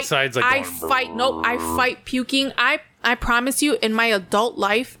feel the fight- insides. Like I going, fight. Nope. I fight puking. I promise you, in my adult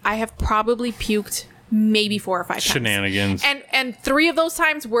life, I have probably puked maybe 4 or 5 times. shenanigans. And 3 of those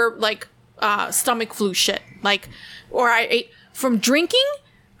times were like stomach flu shit. Like, or I ate from drinking.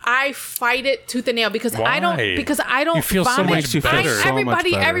 I fight it tooth and nail because I don't Why? You feel so vomit. much better.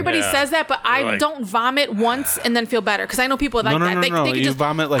 Everybody better. everybody Yeah. says that, but I Like- don't vomit once and then feel better because I know people like no, that. no, They no. could You just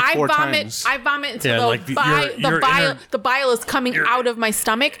vomit like I 4 vomit. times. I vomit until Yeah, the like the bile is coming your- out of my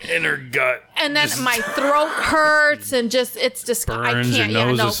stomach, inner gut, and then just my throat hurts and just it's disgusting. I burns. can't. Your Yeah,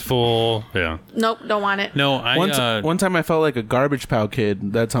 nose no, is full. Yeah. nope, don't want it. No, I. One time I felt like a garbage pail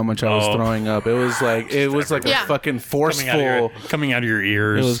kid. That's how much I was Oh. throwing up. It was like Yeah. a fucking coming out of your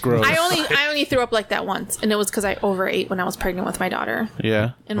ears. It was gross. I only threw up like that once, and it was because I overate when I was pregnant with my daughter. Yeah.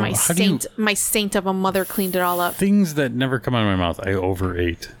 And my how do you- my saint of a mother cleaned it all up. Things that never come out of my mouth. I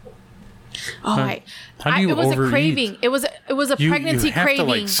overate. Oh, how do you it was overeat? a craving. It was a pregnancy have to,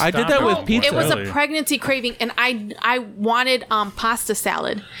 craving. like, I did that stop with it. pizza. It was Really? a pregnancy craving, and I wanted pasta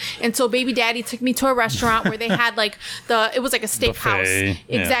salad, and so baby daddy took me to a restaurant where they had like it was like a steakhouse, Buffet,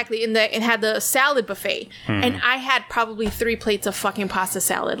 yeah. exactly, and it had the salad buffet, and I had probably 3 plates of fucking pasta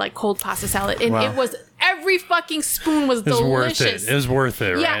salad, like cold pasta salad, and Wow. it was every fucking spoon was It was delicious. worth it. It was worth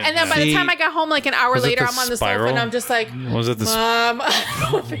it. Yeah, right? and then by the See- time I got home, like an hour Was it later, the I'm on the sofa spiral? and I'm just like, was it the I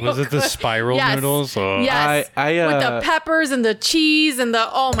don't feel was it the good. spiral Yes. noodles? Oh. Yes, I, with the peppers and the cheese and the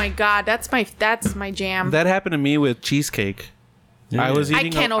oh my god, that's my jam. That happened to me with cheesecake. Yeah. I was I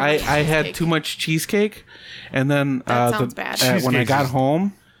eating. can't I overeat had cheesecake. too much cheesecake, and then That sounds bad. when I Cheesecake's got just-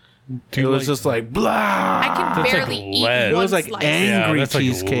 home, It was just like blah. I can That's like barely eat lead. It one was like slice. angry that's like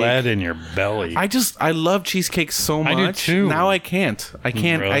cheesecake. lead in your belly. I love cheesecake so much. I do too. Now I can't.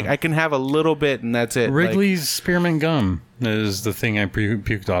 Really? I can have a little bit and that's it. Like, Wrigley's spearmint gum is the thing I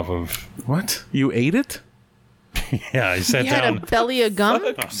puked off of. what? You ate it? Yeah, I sat You had down. a belly of gum?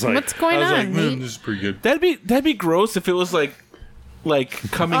 I was like- What's going I was on? Like, Nate? this is pretty good. That'd be gross if it was like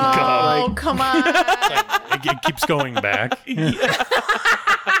coming out. Oh, Like, come on. It keeps going back.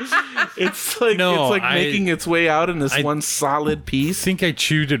 it's like No, it's like I- making its way out in this I- one solid I piece. think I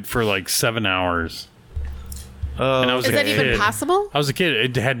chewed it for like 7 hours. And I was Is a that even kid. possible? I was a kid.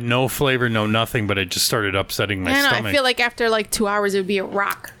 It had no flavor, no nothing, but it just started upsetting my I don't know. stomach. I feel like after like 2 hours, it would be a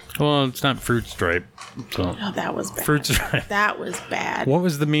rock. Well, it's not fruit stripe. So Oh, that was bad. fruit stripe. That was bad. What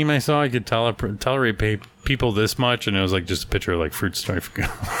was the meme I saw? I could tolerate people this much, and it was like just a picture of like fruit stripe.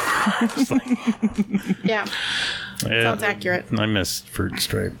 Yeah, sounds accurate. I missed fruit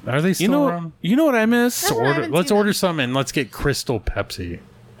stripe. Are they still You know, around? you know what I miss? I haven't Let's seen order some and let's get Crystal Pepsi.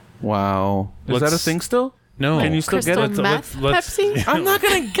 Wow, is that a Let's- thing still? No, Can you still get Crystal it? meth let's- Pepsi? I'm not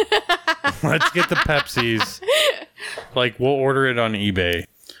gonna. Let's get the Pepsis. Like we'll order it on eBay.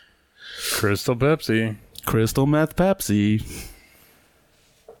 Crystal Pepsi. Crystal meth Pepsi.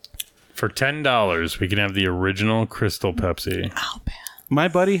 For $10, we can have the original Crystal Pepsi. Oh, bad. My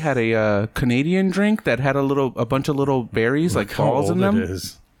buddy had a Canadian drink that had a bunch of little berries, like How balls in old them. it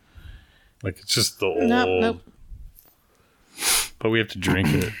is. Like it's just the old. Nope. But we have to drink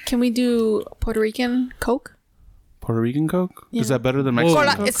it. Can we do Puerto Rican Coke? Puerto Rican Coke? Yeah. Is that better than Mexican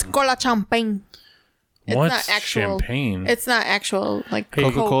Cola, Coke? it's Cola Champagne. It's What's not actual champagne? It's not actual like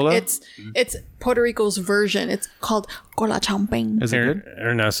Coca-Cola? Coke. It's Puerto Rico's version. It's called Cola Champagne. Is it good?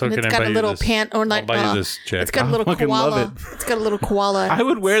 Ernesto, And can it's I got buy a you little this? pant or like I'll buy you this, Jack. it's got a little fucking love koala. It's got a little koala. I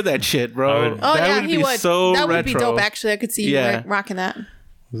would wear that shit, bro. would- oh that yeah, would he be would. so that would retro. be dope. Actually, I could see you Yeah. rocking that.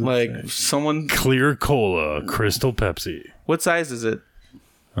 Like someone. Clear cola, Crystal Pepsi. What size is it?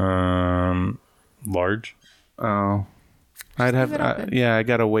 Large. Oh, I'd have. it open. Yeah, I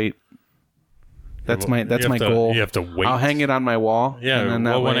gotta wait. That's my You have my to- goal. You have to wait. I'll hang it on my wall. Yeah, and then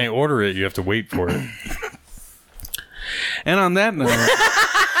that well, when way- I order it, you have to wait for it. And on that note,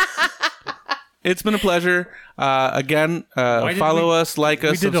 it's been a pleasure. Again, did follow we- us, like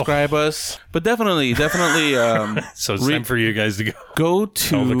us, we did a- subscribe us. But definitely, So it's time for you guys to go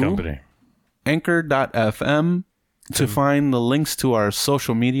tell the to company. anchor.fm to find the links to our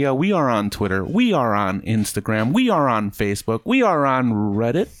social media. We are on Twitter. We are on Instagram. We are on Facebook. We are on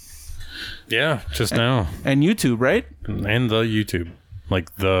Reddit Yeah, just now. and YouTube, right? And the YouTube.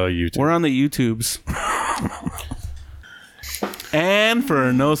 Like the YouTube. We're on the YouTubes. And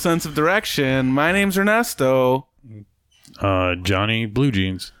for No Sense of Direction, my name's Ernesto. Johnny Blue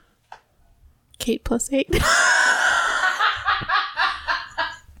Jeans. Kate +8.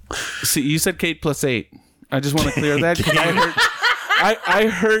 See, you said Kate +8. I just want to clear that because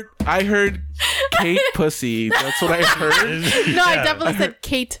I heard Kate Pussy. That's what I heard. No, I definitely said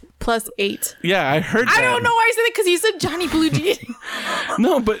Kate +8. Yeah, I heard that. I don't know why I said it because you said Johnny Blue Jeans.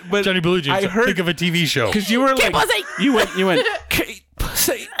 No, but Johnny Blue Jeans. I heard Think of a TV show. because you were Kate like +8. you went Kate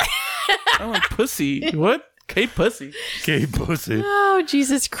Pussy. I went pussy. What? Kate Pussy. Gay pussy. Oh,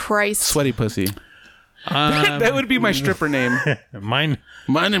 Jesus Christ. Sweaty Pussy. That would be my stripper name. Mine.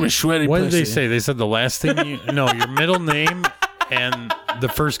 My name is Sweaty What Pussy. did they say? They said the last thing you. No, your middle name and the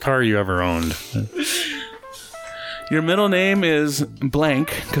first car you ever owned. Your middle name is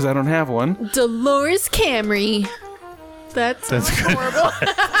blank because I don't have one. Dolores Camry. That's good. horrible.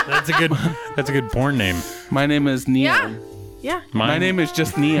 That's a good porn name. My name is Neon. Yeah. My name is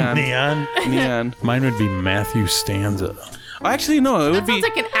just Neon. Neon. Neon. Mine would be Matthew Stanza Actually, no, it That would be.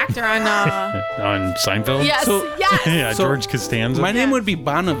 sounds like an actor on. on Seinfeld. Yes. So- yes. Yeah, So, George Costanza. My name would be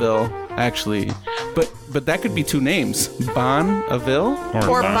Bonneville, actually, but that could be two names, Bonneville.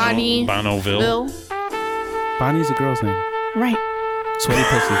 Or Bonnie Bonneville. Bill. Bonnie's a girl's name. Right. Sweaty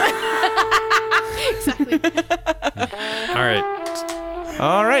pussy. Exactly. All right.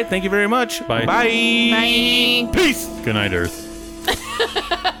 All right, thank you very much. Bye. Bye. Bye. Peace. Good night, Earth.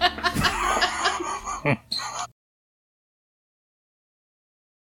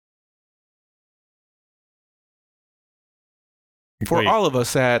 For Wait. all of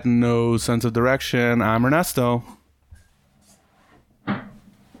us at No Sense of Direction, I'm Ernesto.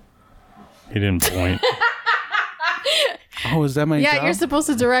 He didn't point. Oh, is that my Yeah, job? you're supposed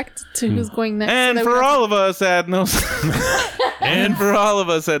to direct to who's going next. And so that we for don't- all of us at No and for all of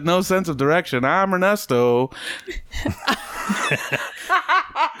us at No Sense of Direction, I'm Ernesto.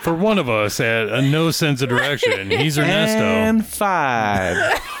 For one of us at a no sense of direction, he's Ernesto. And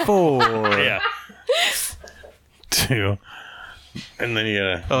 5, 4, Yeah. 2, And then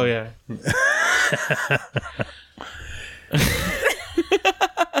you Oh yeah.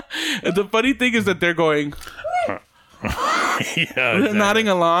 The funny thing is that they're going, yeah, nodding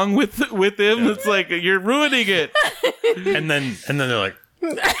along with him. It's like you're ruining it. and then they're like,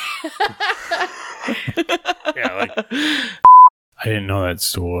 yeah, like I didn't know that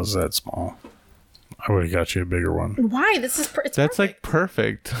stool was that small. I would have got you a bigger one. Why? This is it's That's perfect. like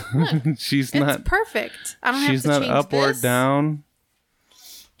perfect. She's It's not. perfect. I don't have She's to not change up or this. down.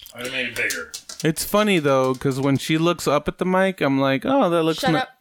 I made it bigger. It's funny though, because when she looks up at the mic, I'm like, oh, that looks Shut up.